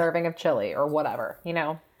one serving of chili or whatever,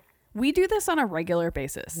 We do this on a regular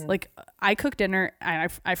basis. Like I cook dinner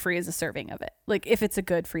and I freeze a serving of it. Like if it's a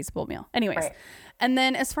good freezable meal. Anyways. Right. And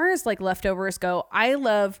then as far as like leftovers go, I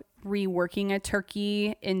love reworking a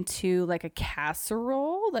turkey into like a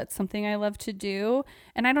casserole. That's something I love to do.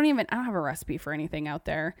 And I don't have a recipe for anything out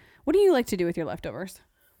there. What do you like to do with your leftovers?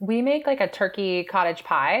 We make like a turkey cottage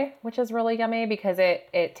pie, which is really yummy because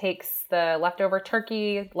it takes the leftover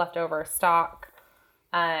turkey, leftover stock,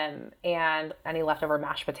 and any leftover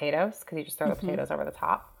mashed potatoes, because you just throw the potatoes over the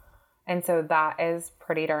top. And so that is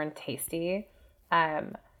pretty darn tasty.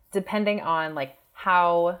 Depending on like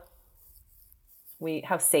how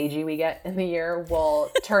sagey we get in the year,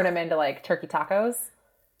 we'll turn them into like turkey tacos,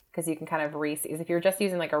 because you can kind of reseason. If you're just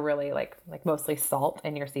using like a really like mostly salt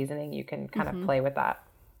in your seasoning, you can kind of play with that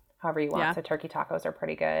however you want. Yeah. So turkey tacos are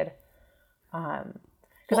pretty good.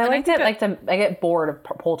 Because I get bored of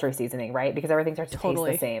poultry seasoning, right? Because everything starts to taste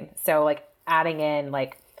the same. So like adding in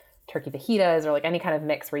like turkey fajitas or like any kind of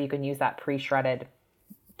mix where you can use that pre-shredded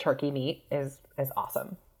turkey meat is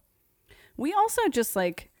awesome. We also just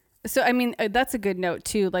that's a good note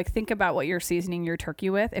too. Like think about what you're seasoning your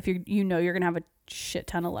turkey with. If you're going to have a shit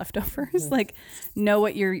ton of leftovers, like know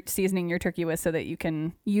what you're seasoning your turkey with so that you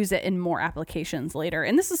can use it in more applications later.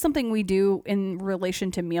 And this is something we do in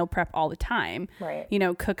relation to meal prep all the time. Right.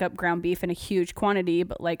 Cook up ground beef in a huge quantity,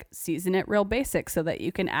 but like season it real basic so that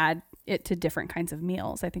you can add it to different kinds of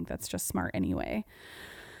meals. I think that's just smart anyway.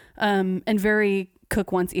 And very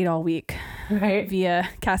cook once, eat all week, right? Via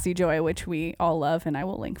Cassie Joy, which we all love, and I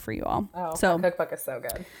will link for you all. Oh, so that cookbook is so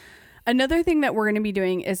good. Another thing that we're going to be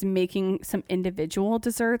doing is making some individual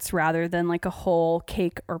desserts rather than like a whole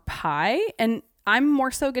cake or pie. And I'm more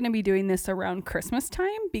so going to be doing this around Christmas time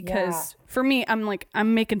because for me,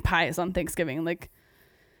 I'm making pies on Thanksgiving. Like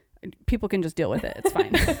people can just deal with it. It's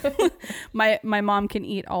fine. My mom can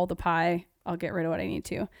eat all the pie. I'll get rid of what I need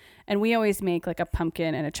to. And we always make like a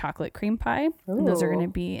pumpkin and a chocolate cream pie. Ooh. And those are going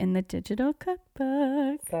to be in the digital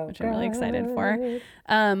cookbook, which I'm really excited for.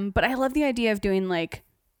 But I love the idea of doing like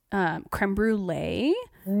creme brulee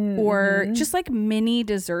or just like mini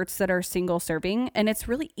desserts that are single serving. And it's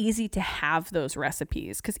really easy to have those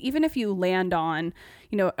recipes because even if you land on,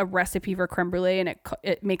 a recipe for creme brulee and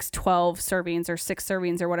it makes 12 servings or 6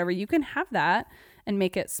 servings or whatever, you can have that and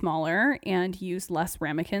make it smaller and use less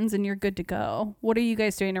ramekins and you're good to go. What are you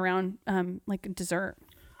guys doing around like dessert?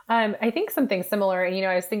 I think something similar. And,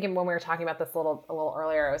 I was thinking when we were talking about this a little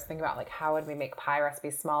earlier, I was thinking about like, how would we make pie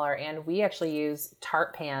recipes smaller? And we actually use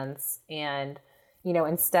tart pans. And,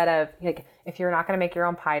 instead of like, if you're not going to make your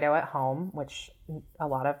own pie dough at home, which a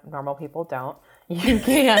lot of normal people don't, you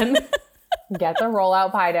can get the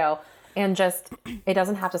rollout pie dough and it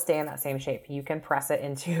doesn't have to stay in that same shape. You can press it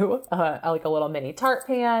into a little mini tart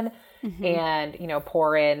pan and,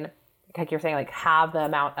 pour in, like you're saying, like have the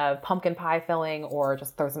amount of pumpkin pie filling or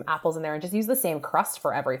just throw some apples in there and just use the same crust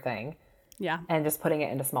for everything. Yeah. And just putting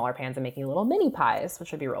it into smaller pans and making little mini pies,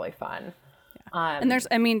 which would be really fun. And there's,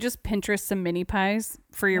 just Pinterest some mini pies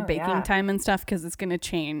for your baking time and stuff, because it's going to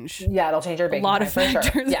change. Yeah, it'll change your baking time. A lot of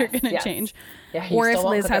factors are going to change. Yeah, or if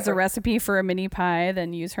Liz has a recipe for a mini pie,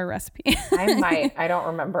 then use her recipe. I might. I don't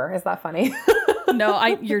remember. Is that funny? No,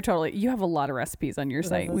 you have a lot of recipes on your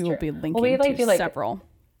site. We will be linking to several.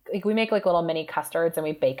 Like we make like little mini custards and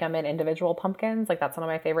we bake them in individual pumpkins. Like that's one of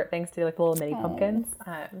my favorite things to do, like little mini pumpkins.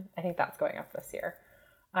 I think that's going up this year.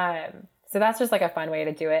 So that's just like a fun way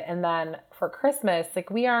to do it. And then for Christmas, like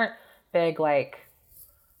we aren't big like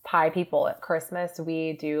pie people at Christmas.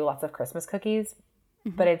 We do lots of Christmas cookies,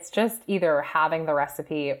 but it's just either having the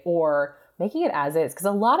recipe or making it as is. Because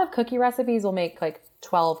a lot of cookie recipes will make like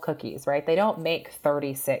 12 cookies, right? They don't make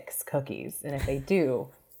 36 cookies. And if they do,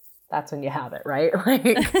 that's when you have it, right?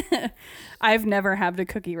 Like, I've never had a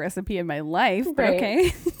cookie recipe in my life, but right.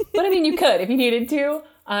 Okay. But I mean, you could if you needed to.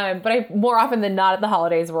 But more often than not at the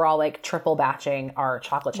holidays, we're all like triple batching our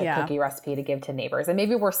chocolate chip cookie recipe to give to neighbors. And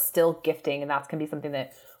maybe we're still gifting, and that's going to be something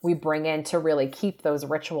that we bring in to really keep those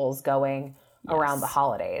rituals going around the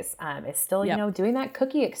holidays. Is still, doing that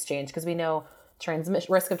cookie exchange, because we know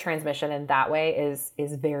risk of transmission in that way is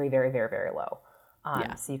very, very, very, very low.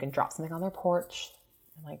 So you can drop something on their porch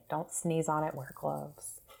and like, don't sneeze on it, wear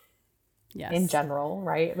gloves. Yes. In general,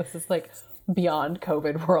 right? This is like beyond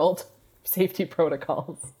COVID world safety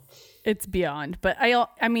protocols. It's beyond. But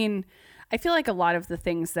I mean, I feel like a lot of the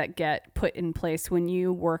things that get put in place when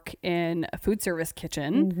you work in a food service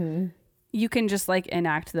kitchen, you can just like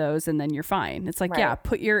enact those and then you're fine. It's like,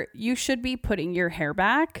 you should be putting your hair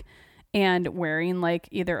back and wearing like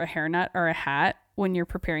either a hairnet or a hat when you're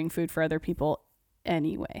preparing food for other people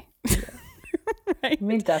anyway. Right? Let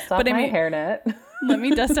me dust off my hairnet. Let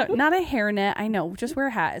me dust up. Not a hairnet. I know. Just wear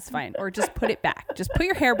a hat. It's fine. Or just put it back. Just put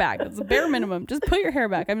your hair back. It's the bare minimum. Just put your hair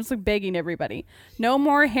back. I'm just like begging everybody. No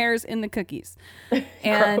more hairs in the cookies.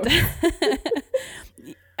 And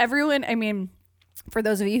everyone, I mean, for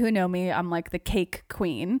those of you who know me, I'm like the cake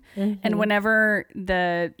queen. And whenever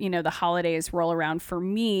the holidays roll around for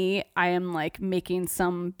me, I am like making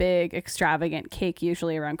some big extravagant cake,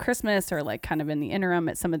 usually around Christmas or like kind of in the interim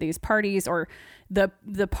at some of these parties, or the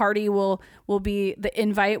party will be, the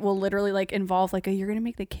invite will literally like involve like, you're going to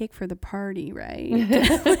make the cake for the party, right?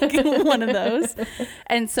 Like one of those.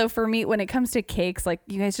 And so for me, when it comes to cakes, like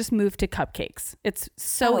you guys just move to cupcakes. It's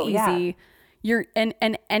so easy. Yeah.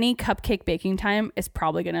 And any cupcake baking time is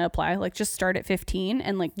probably going to apply. Like just start at 15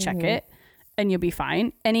 and like check it and you'll be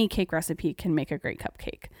fine. Any cake recipe can make a great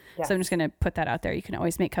cupcake. Yes. So I'm just going to put that out there. You can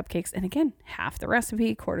always make cupcakes. And again, half the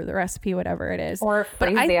recipe, quarter the recipe, whatever it is. Or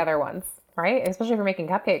freeze the other ones, right? Especially if you're making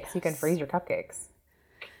cupcakes, you can freeze your cupcakes.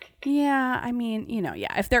 Yeah. I mean,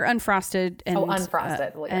 if they're unfrosted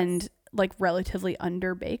and and like relatively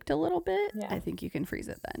underbaked a little bit, I think you can freeze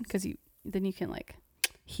it then, because then you can like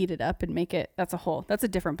heat it up and make it. That's a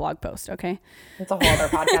different blog post. Okay. It's a whole other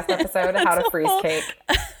podcast episode, how to freeze cake.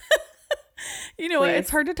 You know what? It's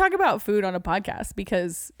hard to talk about food on a podcast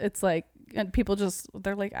because it's like, and people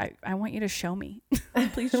they're like, I want you to show me.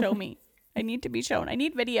 Please show me. I need to be shown. I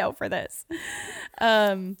need video for this.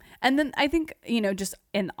 And then I think, just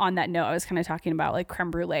on that note, I was kind of talking about like creme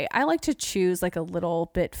brulee. I like to choose like a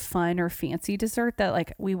little bit fun or fancy dessert that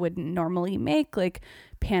like we wouldn't normally make, like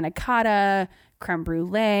panna cotta, creme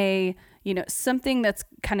brulee, something that's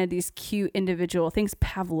kind of these cute individual things.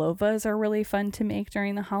 Pavlovas are really fun to make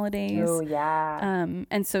during the holidays. Oh yeah.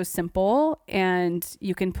 And so simple, and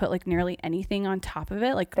you can put like nearly anything on top of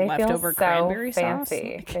it, like leftover cranberry sauce.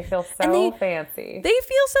 They feel so fancy. They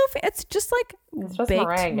feel so it's just like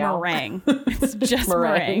baked meringue. It's just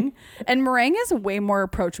meringue. And meringue is way more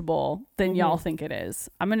approachable than y'all think it is.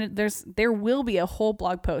 There will be a whole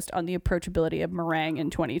blog post on the approachability of meringue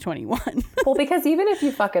in 2021. Well, because even if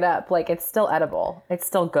you fuck it up, like it's still edible. It's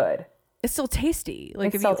still good. It's still tasty.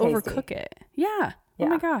 Like if you overcook it. Yeah. Oh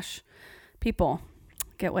my gosh. People,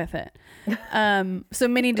 get with it. So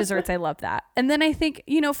mini desserts, I love that. And then I think,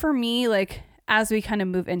 for me, like as we kind of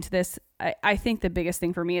move into this, I think the biggest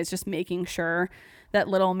thing for me is just making sure that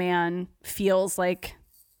little man feels like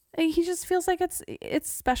he just feels like it's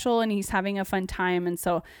special and he's having a fun time. And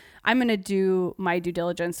so I'm going to do my due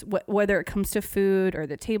diligence, whether it comes to food or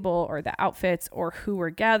the table or the outfits or who we're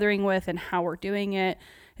gathering with and how we're doing it.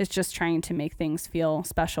 It's just trying to make things feel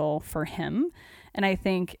special for him. And I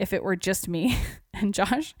think if it were just me and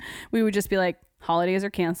Josh, we would just be like, holidays are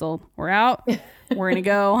canceled. We're out. We're going to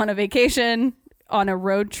go on a vacation, on a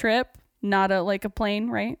road trip, not a plane,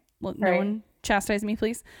 right? No one chastise me,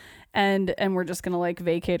 please. And we're just going to like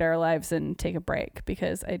vacate our lives and take a break,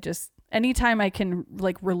 because anytime I can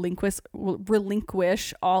like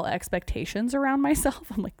relinquish all expectations around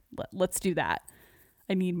myself, I'm like, let's do that.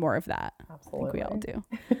 I need more of that. Absolutely. I think we all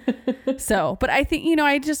do. So, but I think,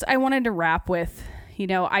 I wanted to wrap with,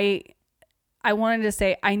 I wanted to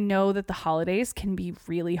say, I know that the holidays can be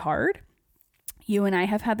really hard. You and I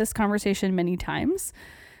have had this conversation many times.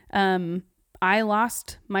 I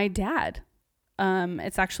lost my dad.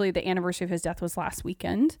 It's actually the anniversary of his death was last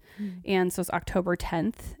weekend. And so it's October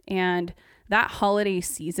 10th. And that holiday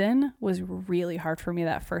season was really hard for me,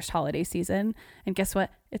 that first holiday season. And guess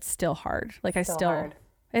what? It's still hard. Like it's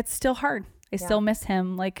still hard. I still miss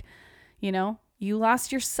him. Like, you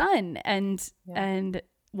lost your son and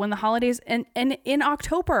when the holidays and in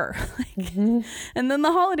October, and then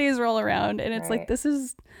the holidays roll around and it's like, this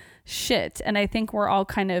is shit. And I think we're all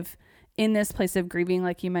kind of in this place of grieving,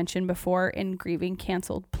 like you mentioned before, in grieving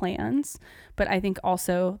canceled plans. But I think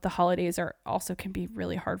also the holidays can be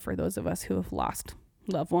really hard for those of us who have lost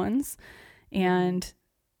loved ones, and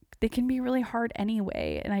they can be really hard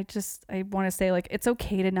anyway. And I want to say, like, it's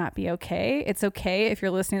okay to not be okay. It's okay if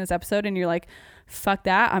you're listening to this episode and you're like, fuck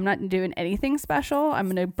that, I'm not doing anything special. I'm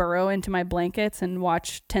going to burrow into my blankets and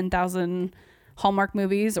watch 10,000 Hallmark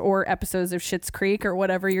movies or episodes of Schitt's Creek or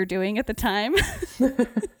whatever you're doing at the time.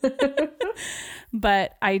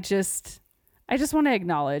 But I just want to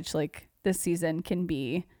acknowledge, like, this season can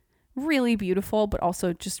be really beautiful, but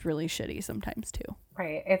also just really shitty sometimes too.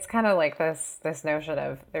 Right. It's kind of like this notion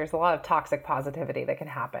of there's a lot of toxic positivity that can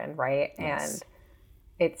happen, right? Yes.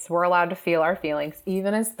 And we're allowed to feel our feelings,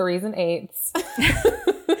 even as 3s and 8s.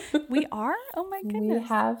 We are? Oh my goodness. We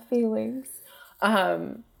have feelings.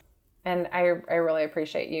 And I really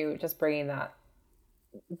appreciate you just bringing that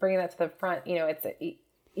to the front. It's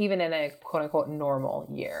even in a quote unquote normal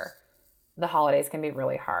year, the holidays can be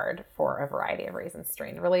really hard for a variety of reasons.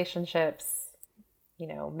 Strained relationships,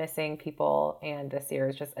 missing people. And this year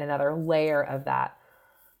is just another layer of that,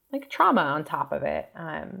 like, trauma on top of it.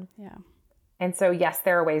 Yeah. And so, yes,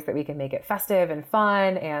 there are ways that we can make it festive and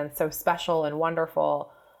fun and so special and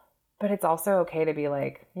wonderful, but it's also okay to be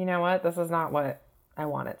like, you know what, this is not what I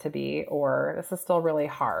want it to be, or this is still really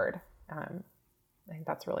hard. I think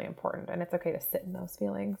that's really important. And it's okay to sit in those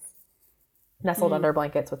feelings, nestled under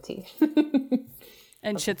blankets with tea.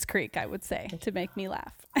 And Schitt's Creek, I would say, to make me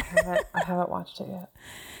laugh. I haven't watched it yet.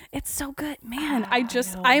 It's so good, man.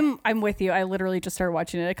 I'm with you. I literally just started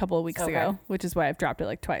watching it a couple of weeks ago, which is why I've dropped it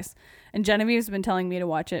like twice. And Genevieve's been telling me to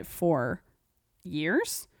watch it for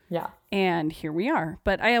years. Yeah. And here we are.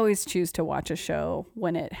 But I always choose to watch a show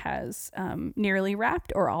when it has nearly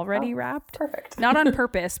wrapped or already wrapped. Perfect. Not on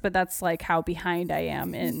purpose, but that's like how behind I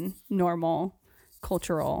am in normal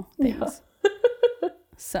cultural things. Yeah.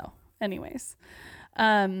 So anyways,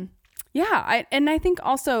 I think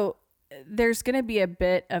also there's going to be a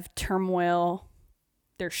bit of turmoil.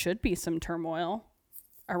 There should be some turmoil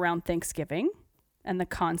around Thanksgiving and the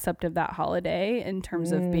concept of that holiday in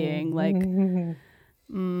terms of being like, kind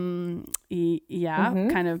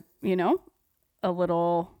of, a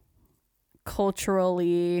little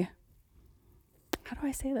culturally, how do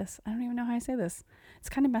I say this? I don't even know how I say this. It's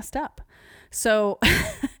kind of messed up. So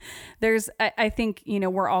I think,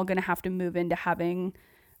 we're all going to have to move into having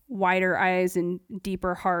wider eyes and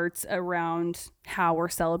deeper hearts around how we're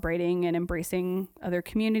celebrating and embracing other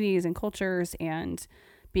communities and cultures and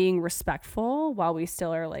being respectful while we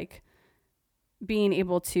still are like being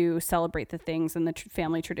able to celebrate the things and the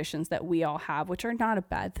family traditions that we all have, which are not a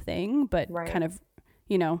bad thing, but kind of,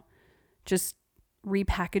 just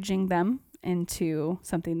repackaging them into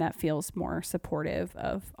something that feels more supportive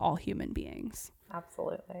of all human beings.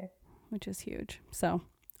 Absolutely. Which is huge. So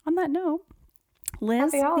on that note,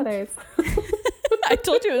 Liz, happy holidays. I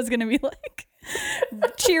told you it was going to be like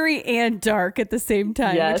cheery and dark at the same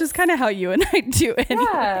time, which is kind of how you and I do anyway.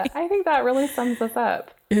 Yeah, I think that really sums us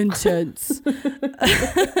up. Intense.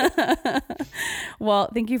 Well,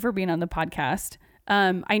 thank you for being on the podcast.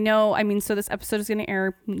 So this episode is going to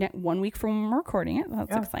air 1 week from when we're recording it.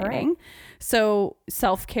 That's exciting. Right. So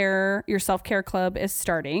your self-care club is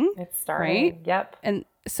starting. It's starting. Right? Yep. And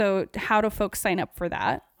so how do folks sign up for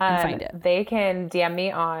that and find it? They can DM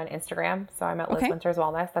me on Instagram. So I'm at Liz Winters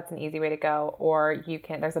Wellness. That's an easy way to go. Or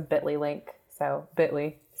there's a bit.ly link. So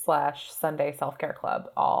bit.ly/Sunday Self-Care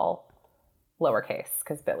Club, all lowercase,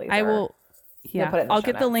 because bit.ly. I'll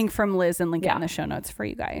get the link from Liz and link it in the show notes for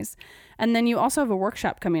you guys. And then you also have a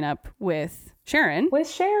workshop coming up with Sharon.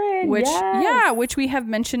 Which we have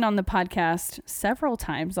mentioned on the podcast several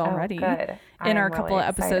times already. Good. In our couple of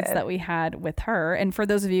episodes that we had with her. And for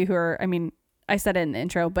those of you who are, I said it in the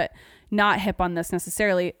intro, but not hip on this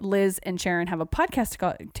necessarily. Liz and Sharon have a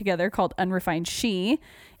podcast together called Unrefined She.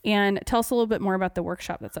 And tell us a little bit more about the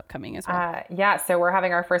workshop that's upcoming as well. Yeah, so we're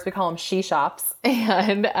having our first, we call them She Shops.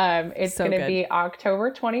 And it's going to be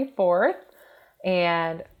October 24th.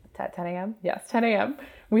 And at 10 a.m.? Yes, 10 a.m.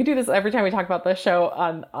 We do this every time we talk about the show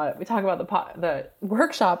on, we talk about the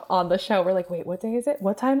workshop on the show. We're like, wait, what day is it?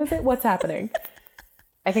 What time is it? What's happening?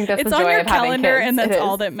 I think that's the joy of having kids. It's on your calendar, and that's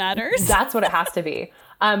all that matters. That's what it has to be.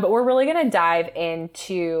 But we're really going to dive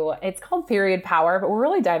into, it's called Period Power, but we're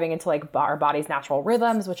really diving into like our body's natural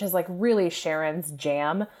rhythms, which is like really Sharon's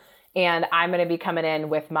jam. And I'm going to be coming in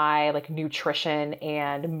with my like nutrition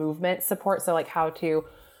and movement support. So like how to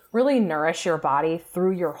really nourish your body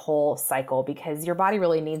through your whole cycle, because your body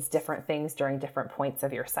really needs different things during different points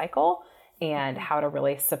of your cycle, and how to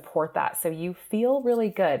really support that so you feel really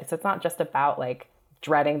good. So it's not just about like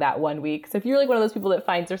dreading that 1 week. So if you're like one of those people that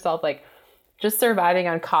finds yourself like just surviving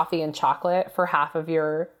on coffee and chocolate for half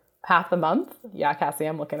the month. Yeah, Cassie,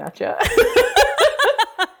 I'm looking at you.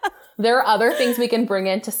 There are other things we can bring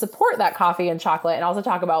in to support that coffee and chocolate, and also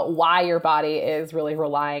talk about why your body is really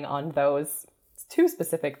relying on those two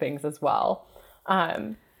specific things as well.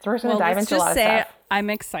 So we're just going to dive into a lot of stuff. I'm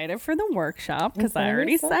excited for the workshop because I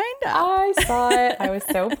already signed up. I saw it. I was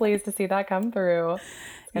so pleased to see that come through.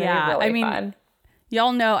 It's going to be really fun.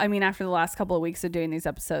 Y'all know, I mean, after the last couple of weeks of doing these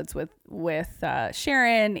episodes with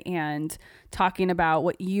Sharon and talking about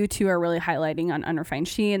what you two are really highlighting on Unrefined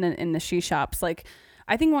She and then in the She Shops, like,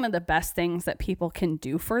 I think one of the best things that people can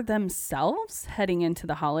do for themselves heading into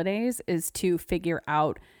the holidays is to figure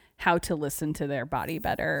out how to listen to their body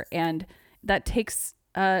better. And that takes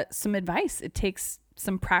some advice. It takes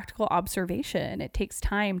some practical observation. It takes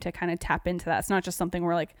time to kind of tap into that. It's not just something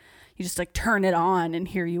where like you just like turn it on and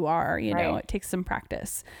here you are, you know, it takes some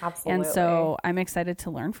practice. Absolutely. And so I'm excited to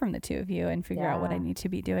learn from the two of you and figure out what I need to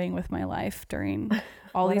be doing with my life during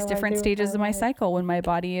all these different stages of my cycle when my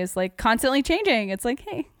body is like constantly changing. It's like,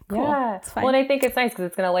 hey, cool. Yeah. It's fine. Well, and I think it's nice because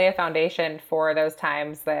it's going to lay a foundation for those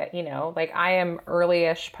times that, you know, like I am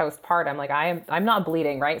early-ish postpartum. Like I'm not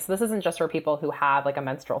bleeding, right? So this isn't just for people who have like a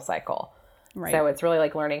menstrual cycle. Right. So it's really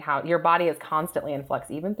like learning how your body is constantly in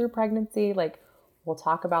flux, even through pregnancy. Like we'll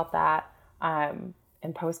talk about that in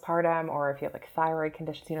postpartum, or if you have like thyroid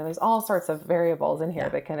conditions, you know, there's all sorts of variables in here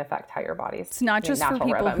that can affect how your body's. It's not just for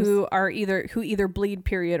people who are either bleed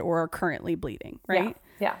period or are currently bleeding, right?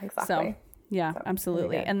 Yeah, exactly. So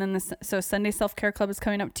absolutely. And then so Sunday Self-Care Club is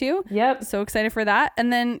coming up too. Yep. So excited for that.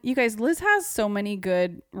 And then you guys, Liz has so many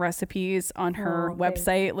good recipes on her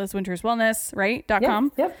website, Liz Winters Wellness, right?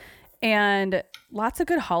 .com. Yep. And lots of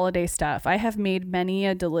good holiday stuff. I have made many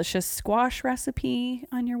a delicious squash recipe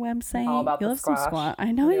on your website. All about the squash. Some squash.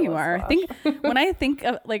 I know you are. Squash. I think when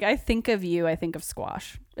I think of you, I think of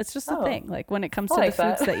squash. It's just a thing. Like when it comes to the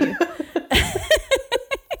foods that you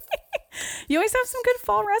you always have some good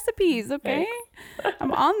fall recipes. Okay. Thanks.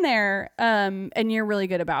 I'm on there. And you're really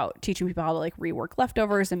good about teaching people how to like rework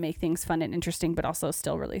leftovers and make things fun and interesting, but also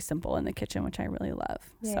still really simple in the kitchen, which I really love.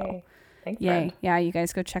 Yay. So thanks, yay. friend. Yeah, you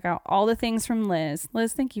guys go check out all the things from Liz.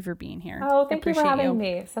 Liz, thank you for being here. Oh, thank you for having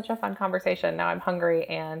me. Such a fun conversation. Now I'm hungry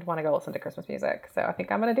and want to go listen to Christmas music. So I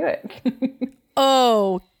think I'm going to do it.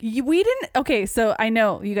 We didn't. Okay, so I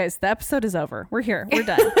know you guys, the episode is over. We're here. We're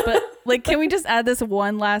done. But like, can we just add this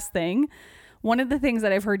one last thing? One of the things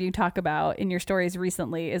that I've heard you talk about in your stories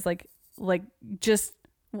recently is like just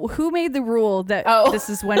who made the rule that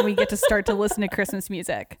this is when we get to start to listen to Christmas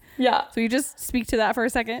music? Yeah. So you just speak to that for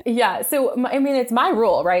a second? Yeah. So, I mean, it's my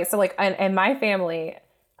rule, right? So like in my family,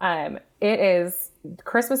 it is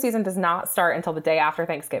Christmas season does not start until the day after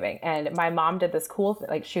Thanksgiving. And my mom did this cool thing.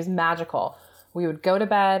 Like she was magical. We would go to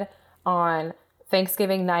bed on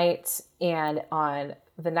Thanksgiving night, and on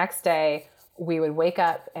the next day we would wake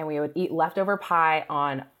up and we would eat leftover pie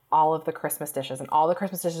on all of the Christmas dishes, and all the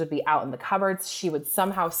Christmas dishes would be out in the cupboards. She would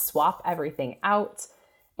somehow swap everything out,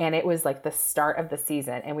 and it was like the start of the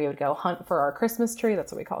season. And we would go hunt for our Christmas tree.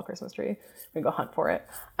 That's what we call a Christmas tree. We'd go hunt for it.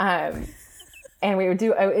 And we would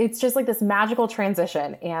do, it's just like this magical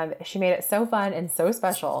transition. And she made it so fun and so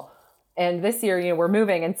special. And this year, you know, we're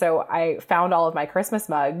moving. And so I found all of my Christmas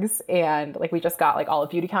mugs, and like, we just got like all of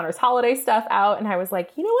Beauty Counter's holiday stuff out. And I was like,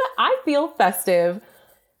 you know what? I feel festive.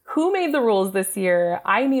 Who made the rules this year?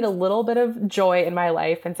 I need a little bit of joy in my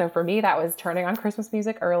life. And so for me, that was turning on Christmas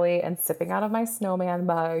music early and sipping out of my snowman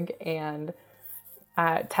mug and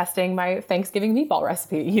testing my Thanksgiving meatball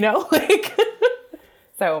recipe, you know, like,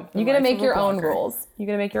 so you got to make your own rules. You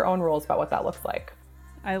got to make your own rules about what that looks like.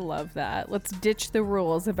 I love that. Let's ditch the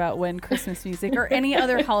rules about when Christmas music or any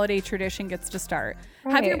other holiday tradition gets to start.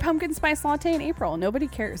 Right. Have your pumpkin spice latte in April. Nobody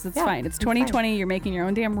cares. It's fine. It's 2020. Fine. You're making your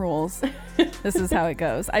own damn rules. This is how it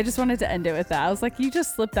goes. I just wanted to end it with that. I was like, you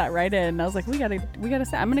just slipped that right in. I was like, we gotta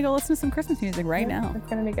say, I'm gonna go listen to some Christmas music right now. It's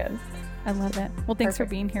gonna be good. I love it. Well, thanks for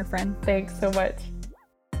being here, friend. Thanks so much.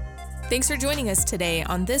 Thanks for joining us today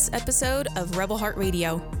on this episode of Rebel Heart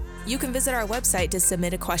Radio. You can visit our website to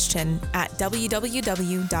submit a question at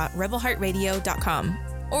www.rebelheartradio.com.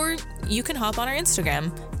 Or you can hop on our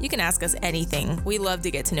Instagram. You can ask us anything. We love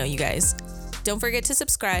to get to know you guys. Don't forget to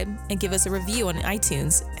subscribe and give us a review on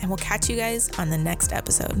iTunes, and we'll catch you guys on the next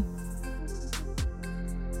episode.